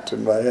read it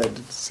in my head.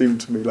 It seemed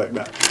to me like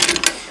that.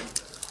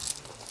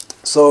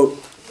 So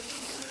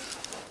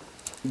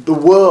the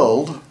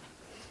world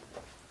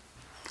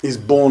is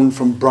born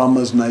from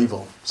Brahma's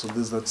navel. So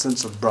there's that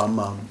sense of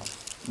Brahma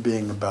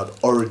being about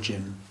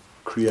origin,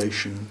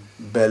 creation,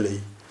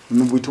 belly.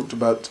 Remember we talked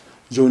about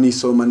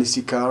Joniso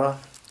Manasikara,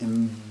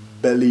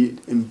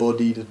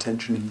 embodied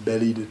attention,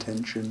 embellied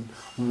attention,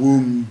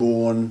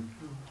 womb-born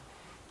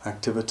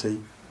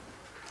activity,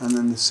 and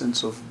then the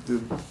sense of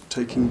the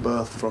taking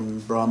birth from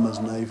Brahma's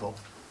navel.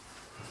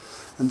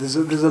 And there's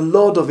a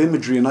lot of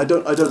imagery, and I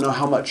don't know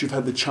how much you've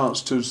had the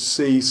chance to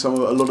see a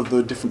lot of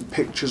the different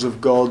pictures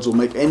of gods, or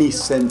make any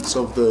sense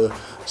of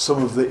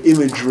some of the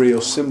imagery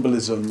or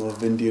symbolism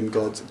of Indian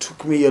gods. It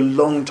took me a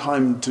long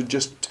time to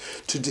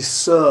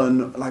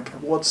discern, like,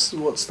 what's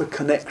the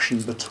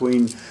connection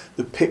between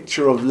the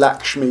picture of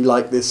Lakshmi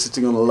like this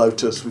sitting on a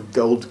lotus with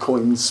gold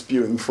coins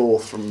spewing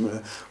forth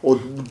from, or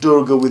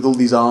Durga with all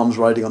these arms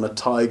riding on a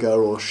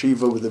tiger, or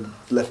Shiva with a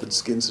leopard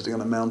skin sitting on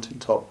a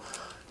mountaintop.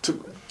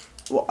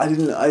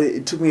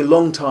 It took me a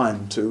long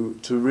time to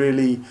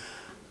really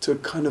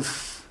kind of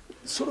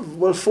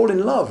fall in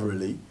love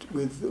really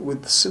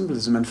with the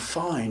symbolism and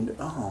find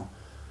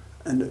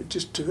and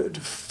just to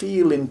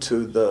feel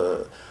into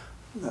that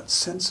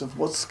sense of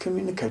what's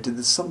communicated.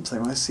 There's something.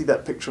 When I see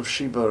that picture of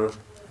Shiva,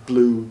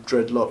 blue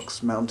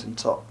dreadlocks,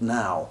 mountaintop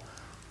now,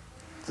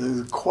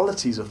 the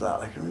qualities of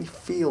that, I can really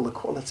feel the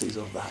qualities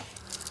of that.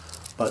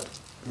 But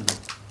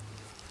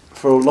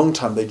for a long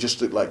time they just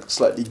look like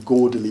slightly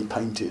gaudily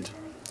painted,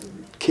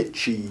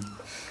 kitschy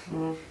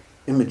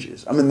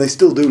images. I mean, they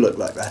still do look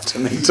like that to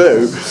me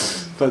too.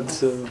 But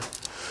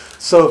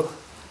so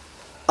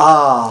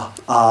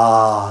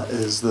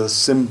is the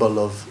symbol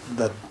of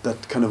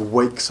that kind of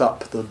wakes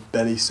up the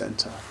belly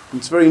center. And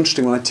it's very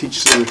interesting when I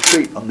teach the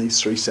retreat on these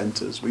three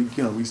centers. We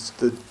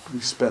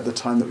spend the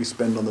time that we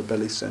spend on the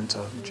belly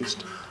center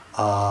just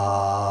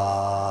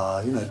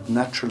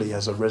naturally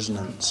has a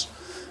resonance.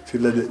 If you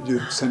let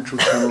your central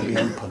channel be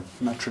open,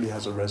 naturally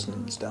has a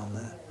resonance down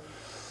there.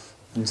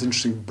 And it's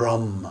interesting,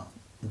 Brahma,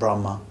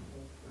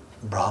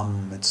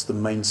 it's the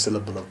main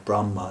syllable of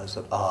Brahma, is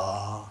that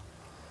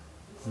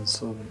And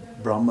so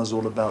Brahma's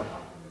all about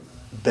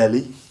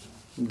belly,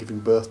 and giving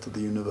birth to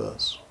the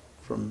universe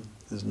from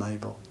his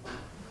navel.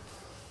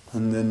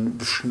 And then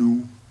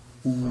Vishnu,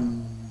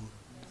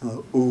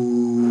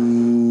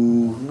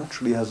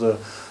 naturally has a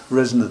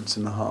resonance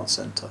in the heart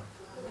center.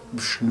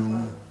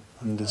 Vishnu,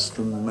 and is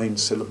the main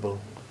syllable.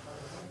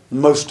 The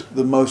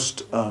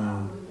most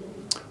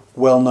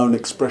well-known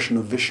expression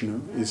of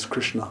Vishnu is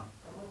Krishna.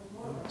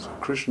 So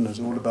Krishna is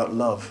all about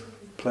love,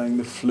 playing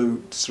the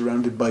flute,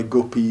 surrounded by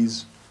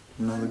gopis.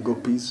 You know the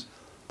gopis,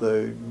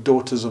 the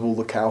daughters of all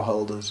the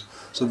cowherders.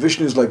 So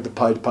Vishnu is like the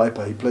Pied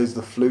Piper. He plays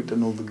the flute,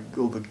 and all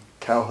the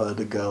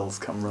cowherder girls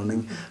come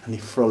running, and he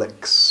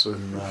frolics,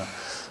 and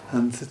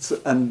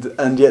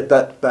yet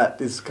that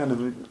is kind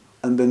of.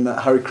 And then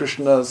that Hare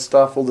Krishna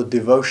stuff, all the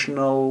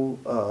devotional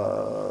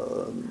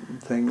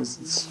things,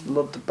 it's a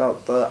lot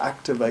about the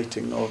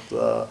activating of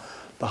the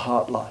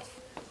heart life.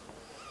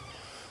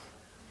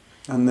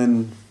 And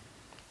then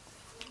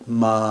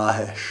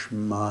Mahesh,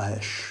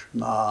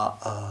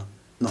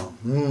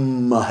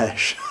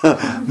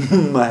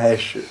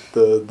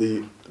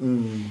 the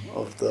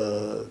of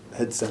the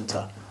head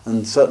center.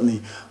 And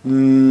certainly,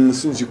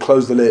 as soon as you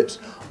close the lips,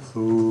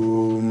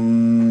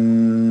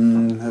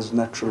 has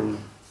natural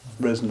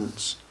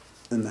resonance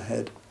in the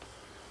head.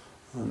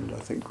 And I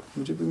think,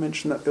 did we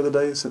mention that the other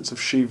day? A sense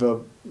of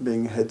Shiva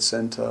being head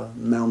center,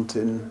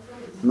 mountain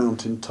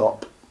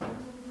top,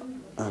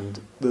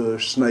 and the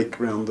snake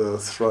round the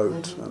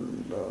throat,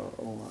 and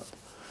all that.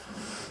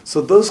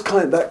 So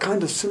that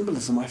kind of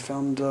symbolism I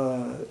found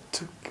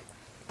it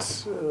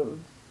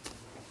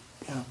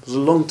was a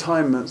long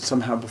time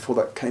somehow before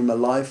that came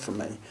alive for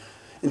me.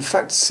 In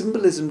fact,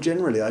 symbolism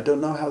generally, I don't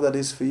know how that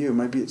is for you.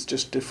 Maybe it's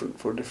just different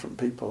for different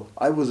people.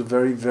 I was a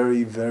very,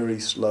 very, very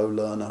slow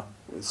learner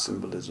with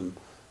symbolism.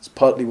 It's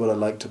partly what I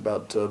liked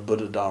about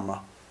Buddha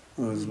Dharma.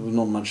 There was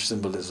not much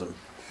symbolism.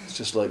 It's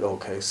just like,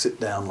 okay,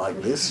 sit down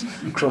like this,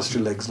 cross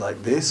your legs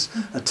like this,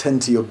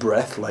 attend to your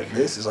breath like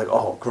this. It's like,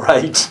 oh,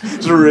 great.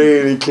 It's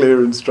really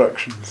clear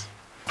instructions.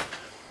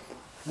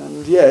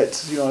 And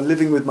yet,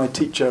 living with my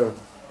teacher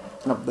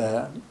up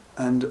there,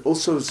 and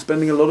also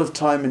spending a lot of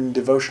time in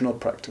devotional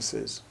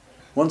practices.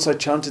 Once I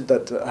chanted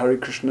that Hare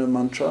Krishna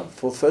mantra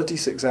for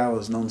 36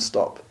 hours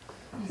non-stop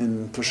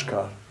in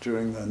Pushkar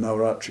during the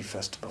Navaratri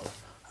festival.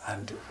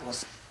 And it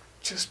was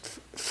just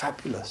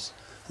fabulous.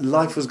 And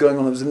life was going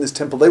on. It was in this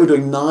temple. They were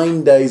doing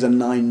 9 days and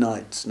 9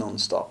 nights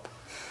non-stop.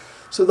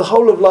 So the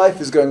whole of life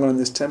is going on in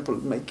this temple,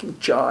 making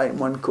chai in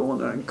one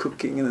corner and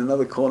cooking in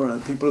another corner,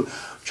 and people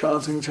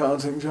chanting,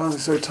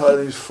 so tired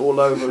they just fall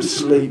over,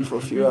 asleep for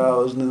a few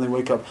hours, and then they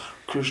wake up,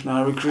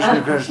 Krishna, Hare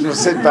Krishna, Krishna,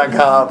 sit back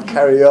up,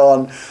 carry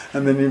on,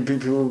 and then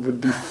people would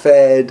be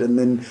fed, and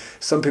then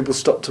some people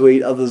stop to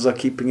eat, others are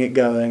keeping it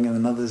going, and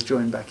then others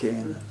join back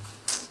in.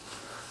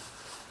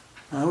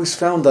 I always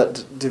found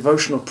that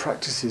devotional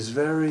practice is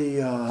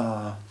very,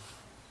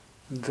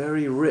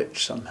 very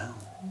rich somehow.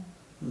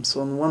 And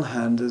so on the one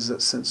hand, there's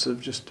that sense of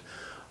just,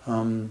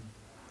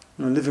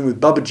 living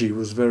with Babaji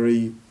was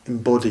very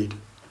embodied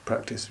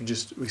practice.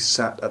 We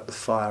sat at the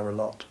fire a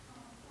lot,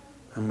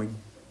 and we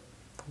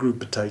grew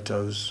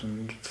potatoes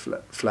and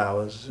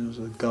flowers. It was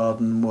a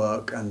garden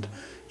work, and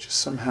just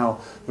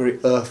somehow very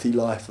earthy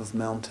life of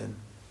mountain.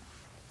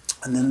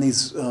 And then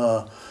these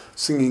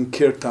singing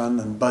kirtan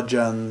and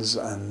bhajans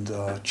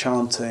and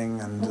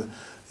chanting and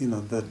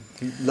the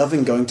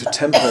loving going to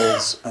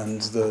temples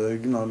and the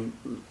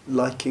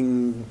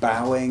liking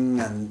bowing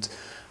and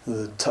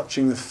the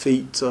touching the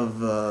feet of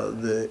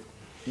the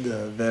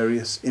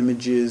various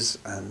images,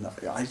 and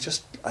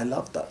I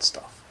love that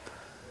stuff.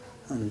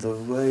 And the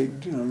way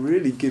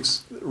really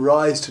gives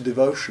rise to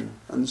devotion,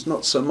 and it's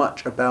not so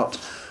much about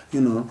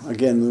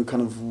again the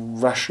kind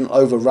of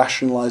over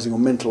rationalizing or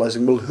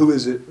mentalizing. Well, who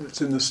is it that's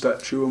in the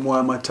statue, and why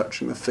am I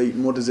touching the feet,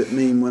 and what does it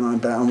mean when I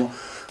bow?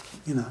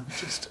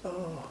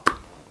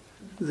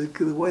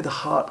 The way the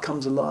heart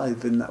comes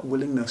alive in that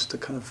willingness to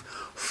kind of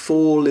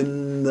fall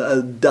in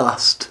the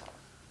dust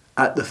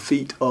at the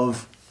feet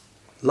of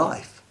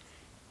life,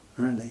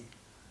 really.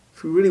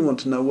 If we really want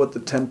to know what the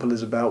temple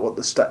is about, what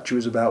the statue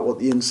is about, what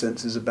the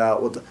incense is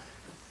about,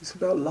 it's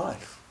about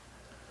life.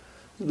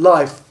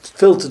 Life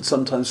filtered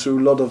sometimes through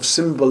a lot of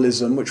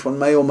symbolism, which one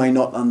may or may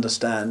not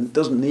understand,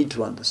 doesn't need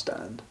to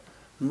understand.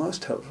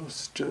 Most helpful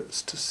is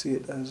just to see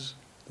it as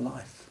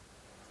life.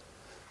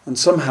 And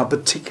somehow,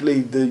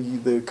 particularly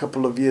the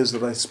couple of years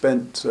that I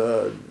spent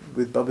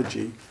with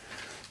Babaji,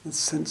 the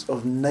sense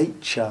of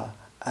nature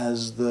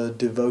as the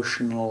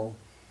devotional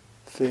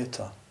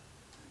theatre.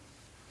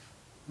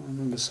 I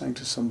remember saying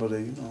to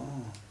somebody,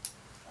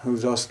 who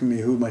was asking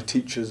me who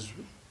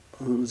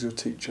was your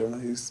teacher,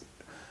 and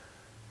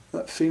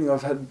that feeling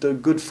I've had the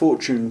good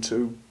fortune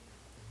to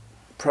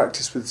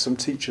practice with some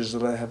teachers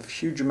that I have a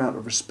huge amount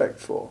of respect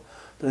for,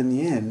 but in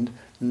the end,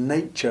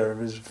 nature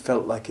has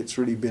felt like it's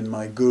really been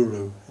my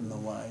guru in the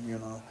way,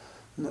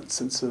 and that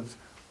sense of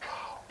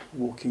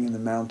walking in the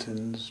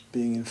mountains,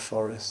 being in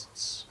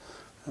forests,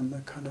 and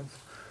that kind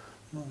of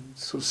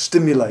sort of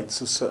stimulates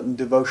a certain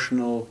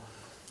devotional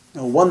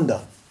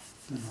wonder,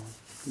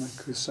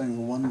 like we were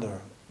saying,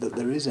 wonder that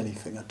there is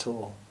anything at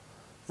all.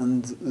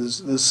 And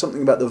there's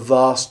something about the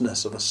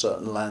vastness of a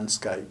certain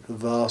landscape, the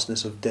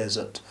vastness of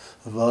desert,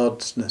 the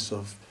vastness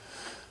of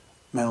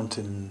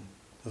mountain,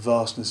 the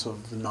vastness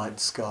of the night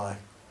sky.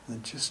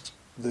 And just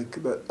that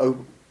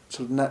sort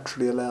of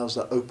naturally allows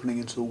that opening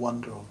into the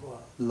wonder of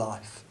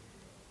life,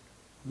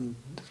 and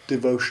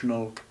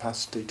devotional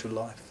capacity to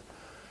life.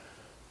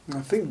 And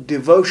I think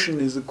devotion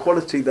is a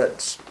quality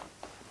that's,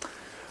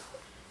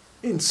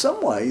 in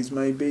some ways,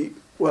 maybe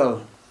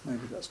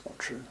that's not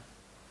true.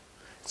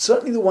 It's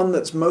certainly the one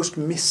that's most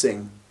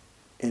missing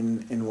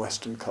in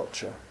Western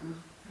culture.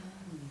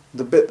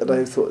 The bit that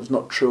I thought was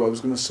not true, I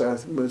was going to say, I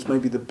think it's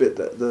maybe the bit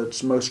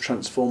that's most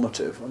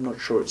transformative. I'm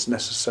not sure it's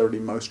necessarily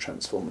most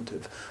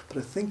transformative, but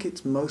I think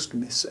it's most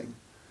missing.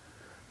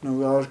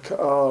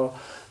 Our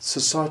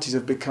societies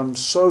have become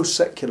so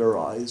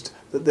secularized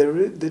that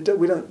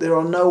there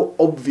are no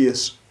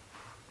obvious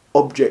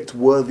objects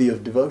worthy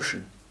of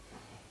devotion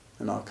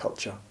in our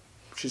culture,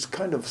 which is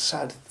kind of a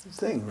sad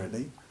thing,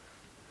 really.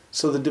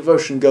 So the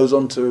devotion goes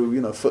on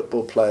to,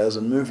 football players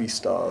and movie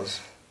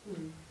stars,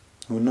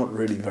 who are not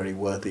really very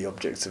worthy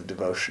objects of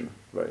devotion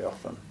very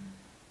often,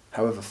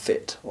 however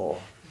fit or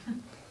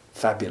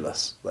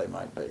fabulous they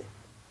might be.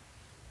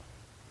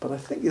 But I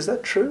think, is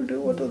that true?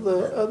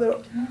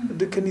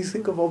 Can you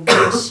think of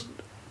obvious,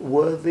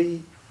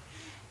 worthy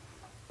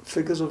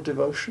figures of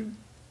devotion?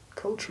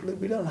 Culturally,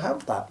 we don't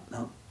have that,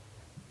 no.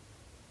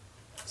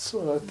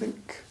 So I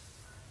think,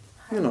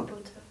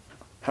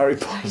 Harry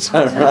Potter,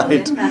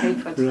 right? Harry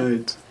Potter.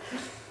 Right.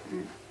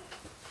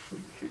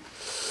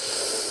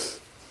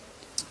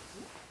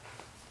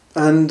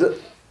 And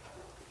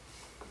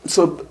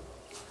so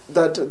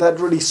that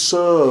really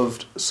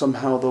served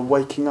somehow the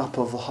waking up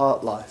of the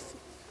heart life.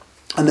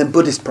 And then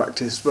Buddhist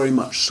practice very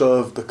much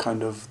served the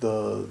kind of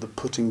the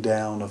putting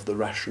down of the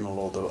rational,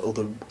 or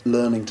the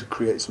learning to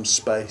create some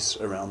space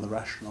around the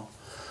rational.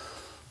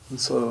 And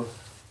so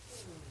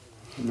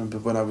I remember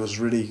when I was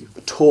really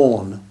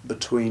torn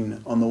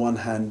between, on the one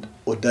hand,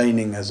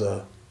 ordaining as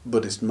a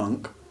Buddhist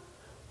monk,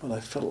 but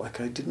I felt like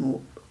there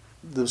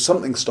was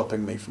something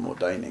stopping me from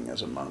ordaining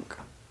as a monk,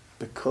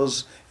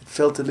 because it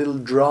felt a little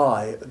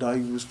dry, and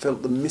I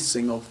felt the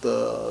missing of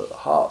the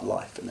heart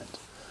life in it.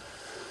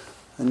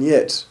 And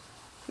yet,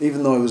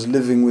 even though I was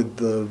living with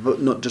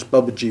not just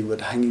Babaji,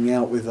 but hanging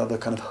out with other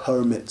kind of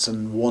hermits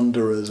and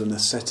wanderers and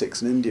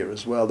ascetics in India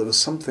as well, there was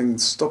something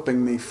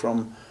stopping me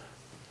from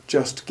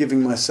just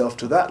giving myself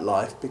to that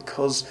life,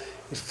 because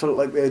it felt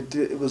like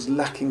it was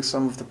lacking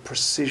some of the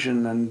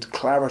precision and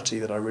clarity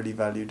that I really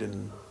valued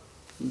in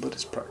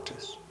Buddhist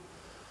practice.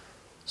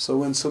 So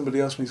when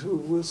somebody asked me, so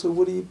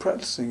what are you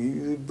practicing?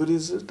 Are you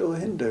Buddhist or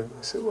Hindu?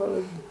 I said,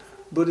 well,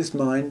 Buddhist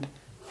mind,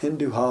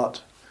 Hindu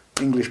heart,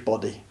 English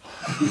body.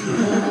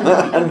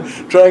 And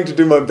trying to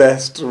do my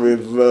best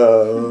with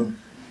the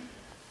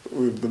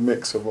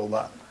mix of all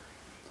that.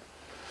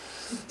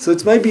 So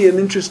it's maybe an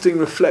interesting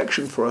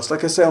reflection for us.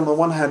 Like I say, on the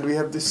one hand, we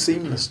have this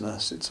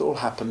seamlessness. It's all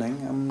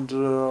happening, and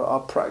our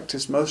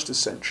practice most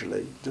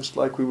essentially, just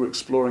like we were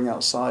exploring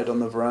outside on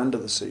the veranda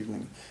this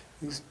evening,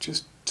 is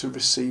just to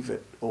receive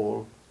it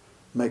all,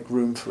 make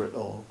room for it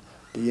all,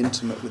 be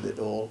intimate with it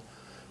all,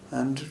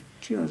 and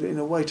in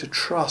a way to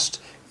trust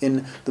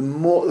in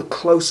the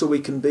closer we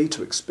can be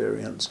to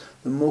experience,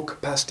 the more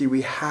capacity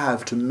we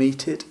have to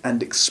meet it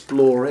and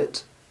explore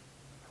it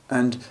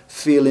and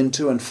feel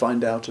into and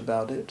find out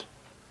about it.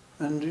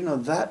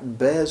 And that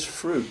bears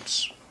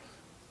fruits.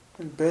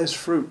 It bears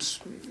fruits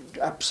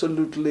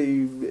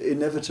absolutely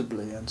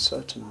inevitably and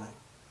certainly.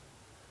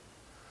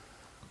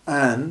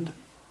 And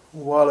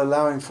while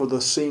allowing for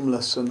the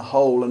seamless and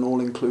whole and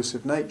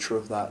all-inclusive nature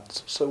of that,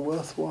 it's so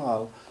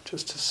worthwhile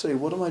just to see,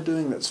 what am I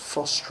doing that's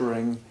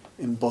fostering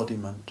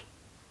embodiment?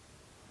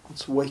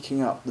 It's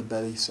waking up the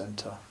belly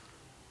center.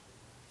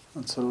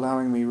 It's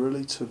allowing me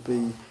really to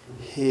be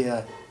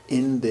here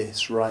in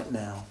this right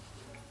now.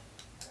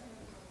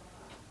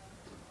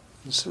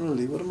 And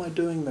similarly, what am I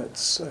doing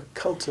that's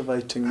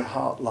cultivating the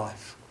heart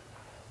life?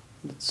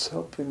 It's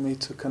helping me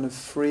to kind of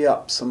free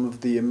up some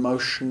of the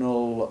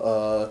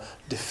emotional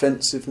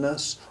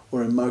defensiveness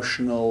or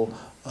emotional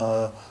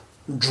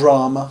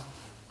drama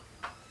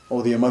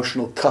or the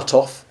emotional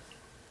cut-off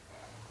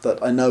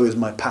that I know is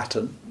my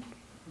pattern,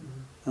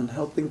 and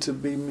helping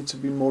me to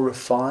be more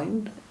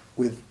refined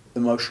with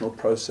emotional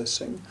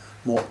processing,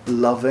 more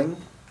loving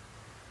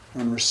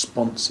and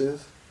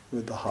responsive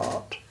with the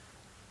heart.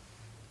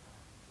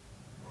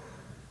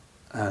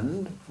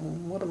 And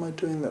what am I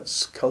doing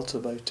that's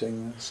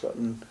cultivating a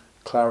certain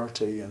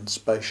clarity and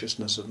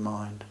spaciousness of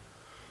mind,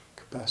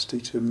 capacity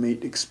to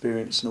meet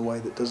experience in a way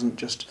that doesn't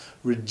just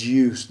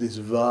reduce this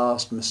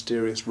vast,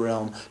 mysterious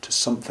realm to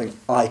something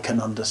I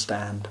can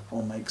understand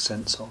or make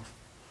sense of.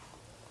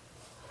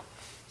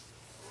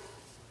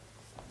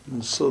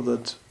 And so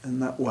that in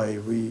that way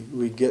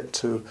we get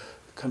to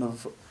kind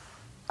of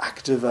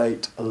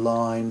activate,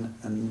 align,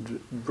 and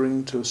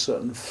bring to a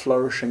certain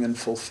flourishing and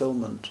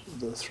fulfillment of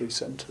the three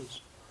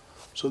centres.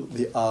 So that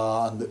the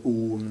ah and the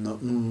oo and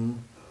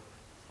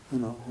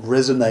the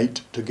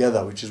resonate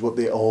together, which is what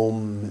the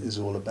om is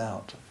all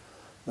about.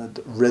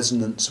 That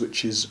resonance,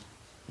 which is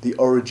the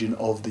origin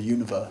of the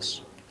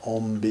universe.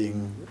 Om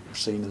being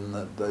seen in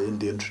the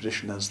Indian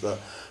tradition as the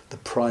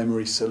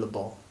primary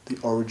syllable, the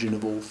origin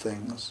of all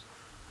things.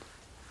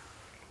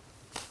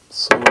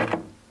 So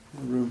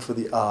room for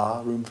the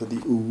ah, room for the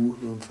oo,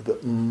 room for the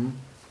and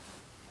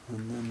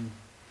then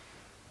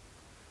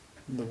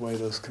the way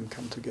those can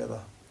come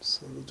together,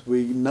 so that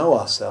we know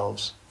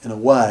ourselves in a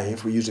way,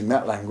 if we're using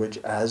that language,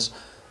 as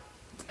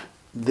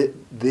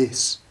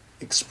this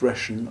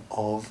expression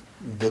of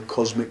the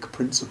cosmic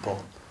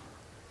principle.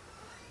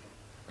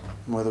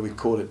 Whether we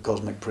call it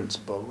cosmic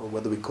principle, or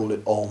whether we call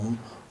it Om,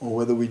 or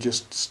whether we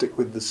just stick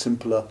with the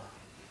simpler,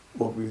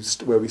 where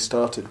we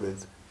started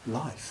with,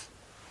 life.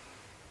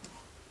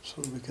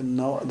 So that we can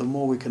know, the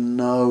more we can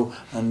know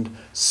and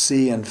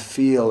see and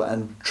feel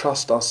and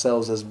trust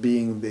ourselves as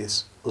being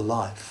this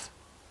life,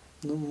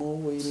 the more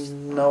we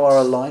know our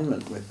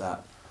alignment with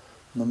that.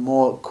 The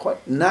more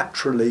quite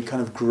naturally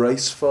kind of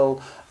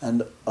graceful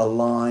and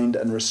aligned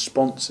and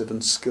responsive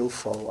and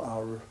skillful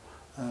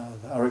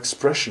our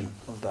expression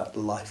of that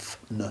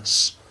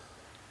lifeness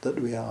that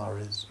we are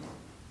is.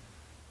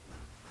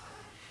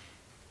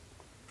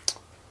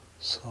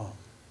 So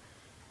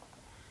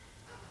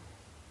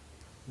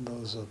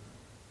those are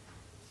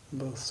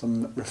both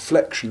some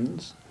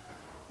reflections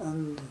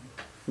and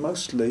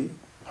mostly,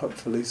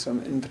 hopefully,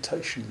 some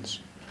invitations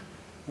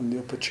and the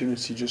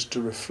opportunity just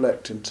to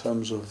reflect in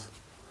terms of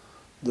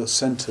the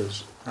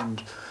centres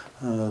and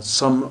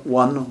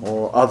one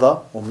or other,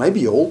 or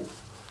maybe all,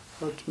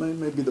 but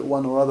maybe that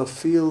one or other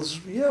feels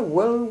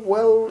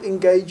well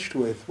engaged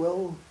with,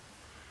 well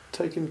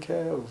taken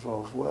care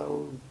of,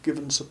 well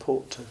given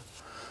support to.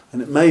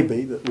 And it may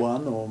be that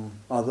one or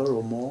other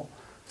or more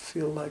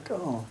feel like,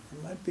 I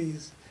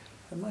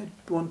might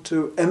want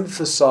to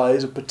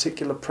emphasize a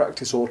particular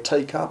practice or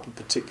take up a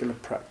particular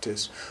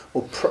practice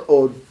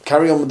or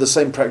carry on with the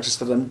same practice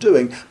that I'm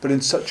doing, but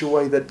in such a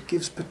way that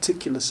gives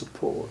particular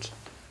support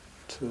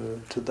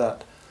to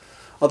that.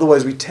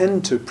 Otherwise we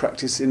tend to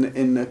practice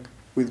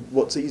with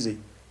what's easy.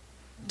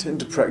 We tend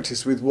to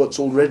practice with what's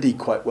already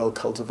quite well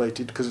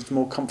cultivated because it's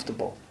more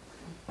comfortable.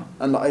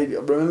 And I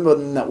remember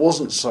that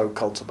wasn't so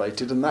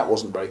cultivated and that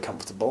wasn't very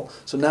comfortable,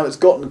 so now it's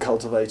gotten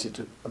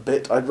cultivated a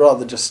bit, I'd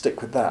rather just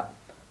stick with that.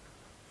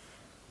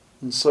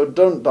 And so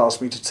don't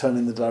ask me to turn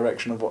in the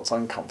direction of what's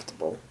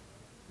uncomfortable.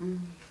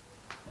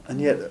 And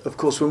yet, of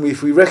course,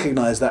 if we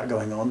recognise that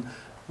going on,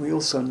 we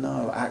also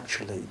know,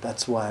 actually,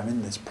 that's why I'm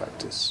in this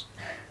practice.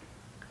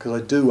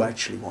 Because I do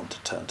actually want to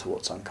turn to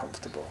what's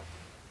uncomfortable.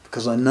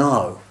 Because I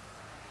know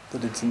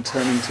that it's in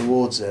turning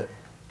towards it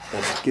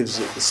that gives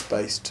it the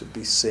space to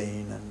be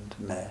seen and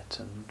met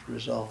and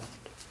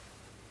resolved.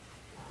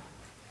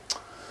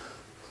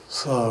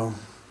 So,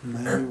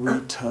 may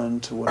we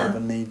turn to whatever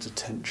needs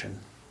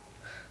attention,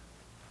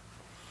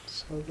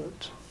 so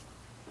that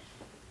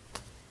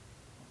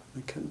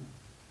we can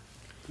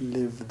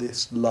live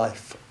this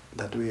life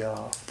that we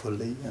are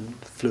fully and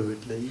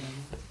fluidly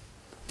and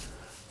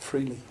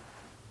freely.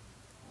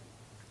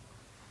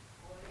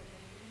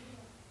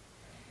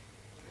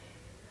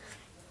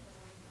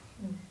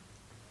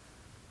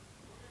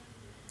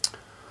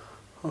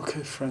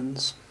 Okay,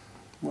 friends.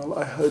 Well,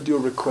 I heard your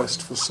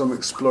request for some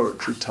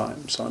exploratory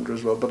time, Sandra,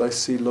 as well, but I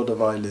see a lot of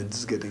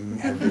eyelids getting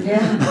heavy.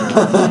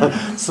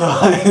 Yeah. So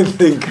I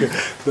think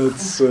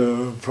that's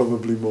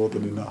probably more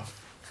than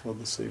enough for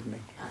this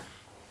evening.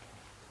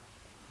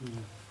 Yeah.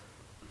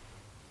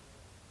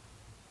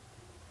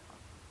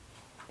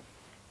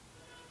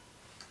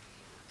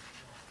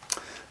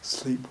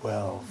 Sleep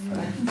well,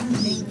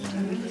 friends.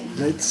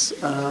 Let's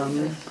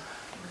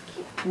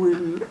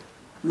we'll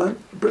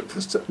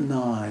breakfast at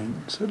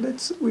 9, so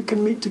we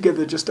can meet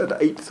together just at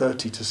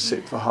 8:30 to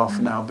sit for half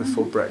an hour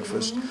before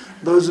breakfast.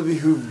 Those of you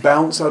who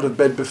bounce out of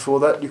bed before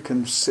that, you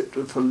can sit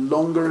for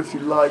longer if you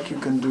like. You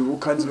can do all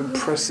kinds of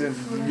impressive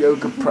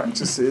yoga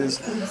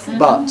practices,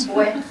 but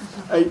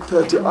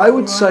 8:30. I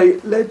would say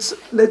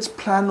let's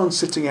plan on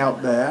sitting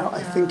out there.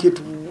 I think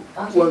it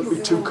won't be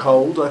too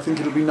cold. I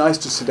think it'll be nice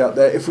to sit out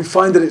there. If we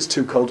find that it's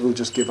too cold, we'll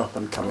just give up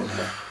and come in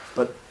here.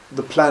 But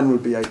the plan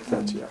would be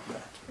 8:30 out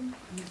there.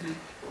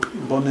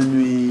 Bonne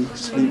nuit,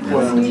 sleep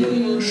well,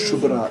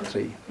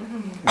 Shubharatri.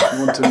 If you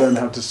want to learn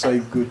how to say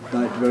good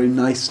night very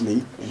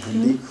nicely in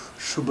Hindi,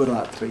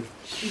 Shubharatri.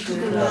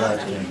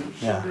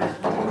 Yeah.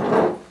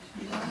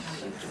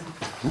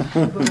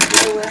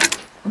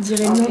 On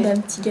dirait le nom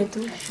d'un petit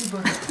gâteau.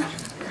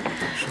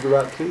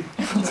 Shubharatri?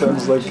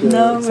 Sounds like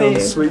no,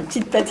 sounds sweet.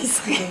 Petite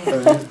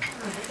pâtisserie.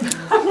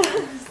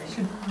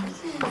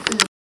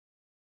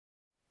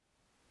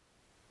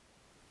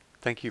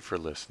 Thank you for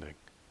listening.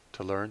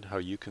 To learn how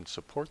you can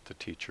support the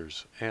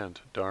teachers and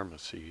Dharma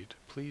Seed,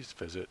 please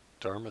visit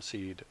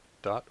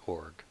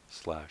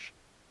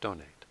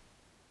dharmaseed.org/donate.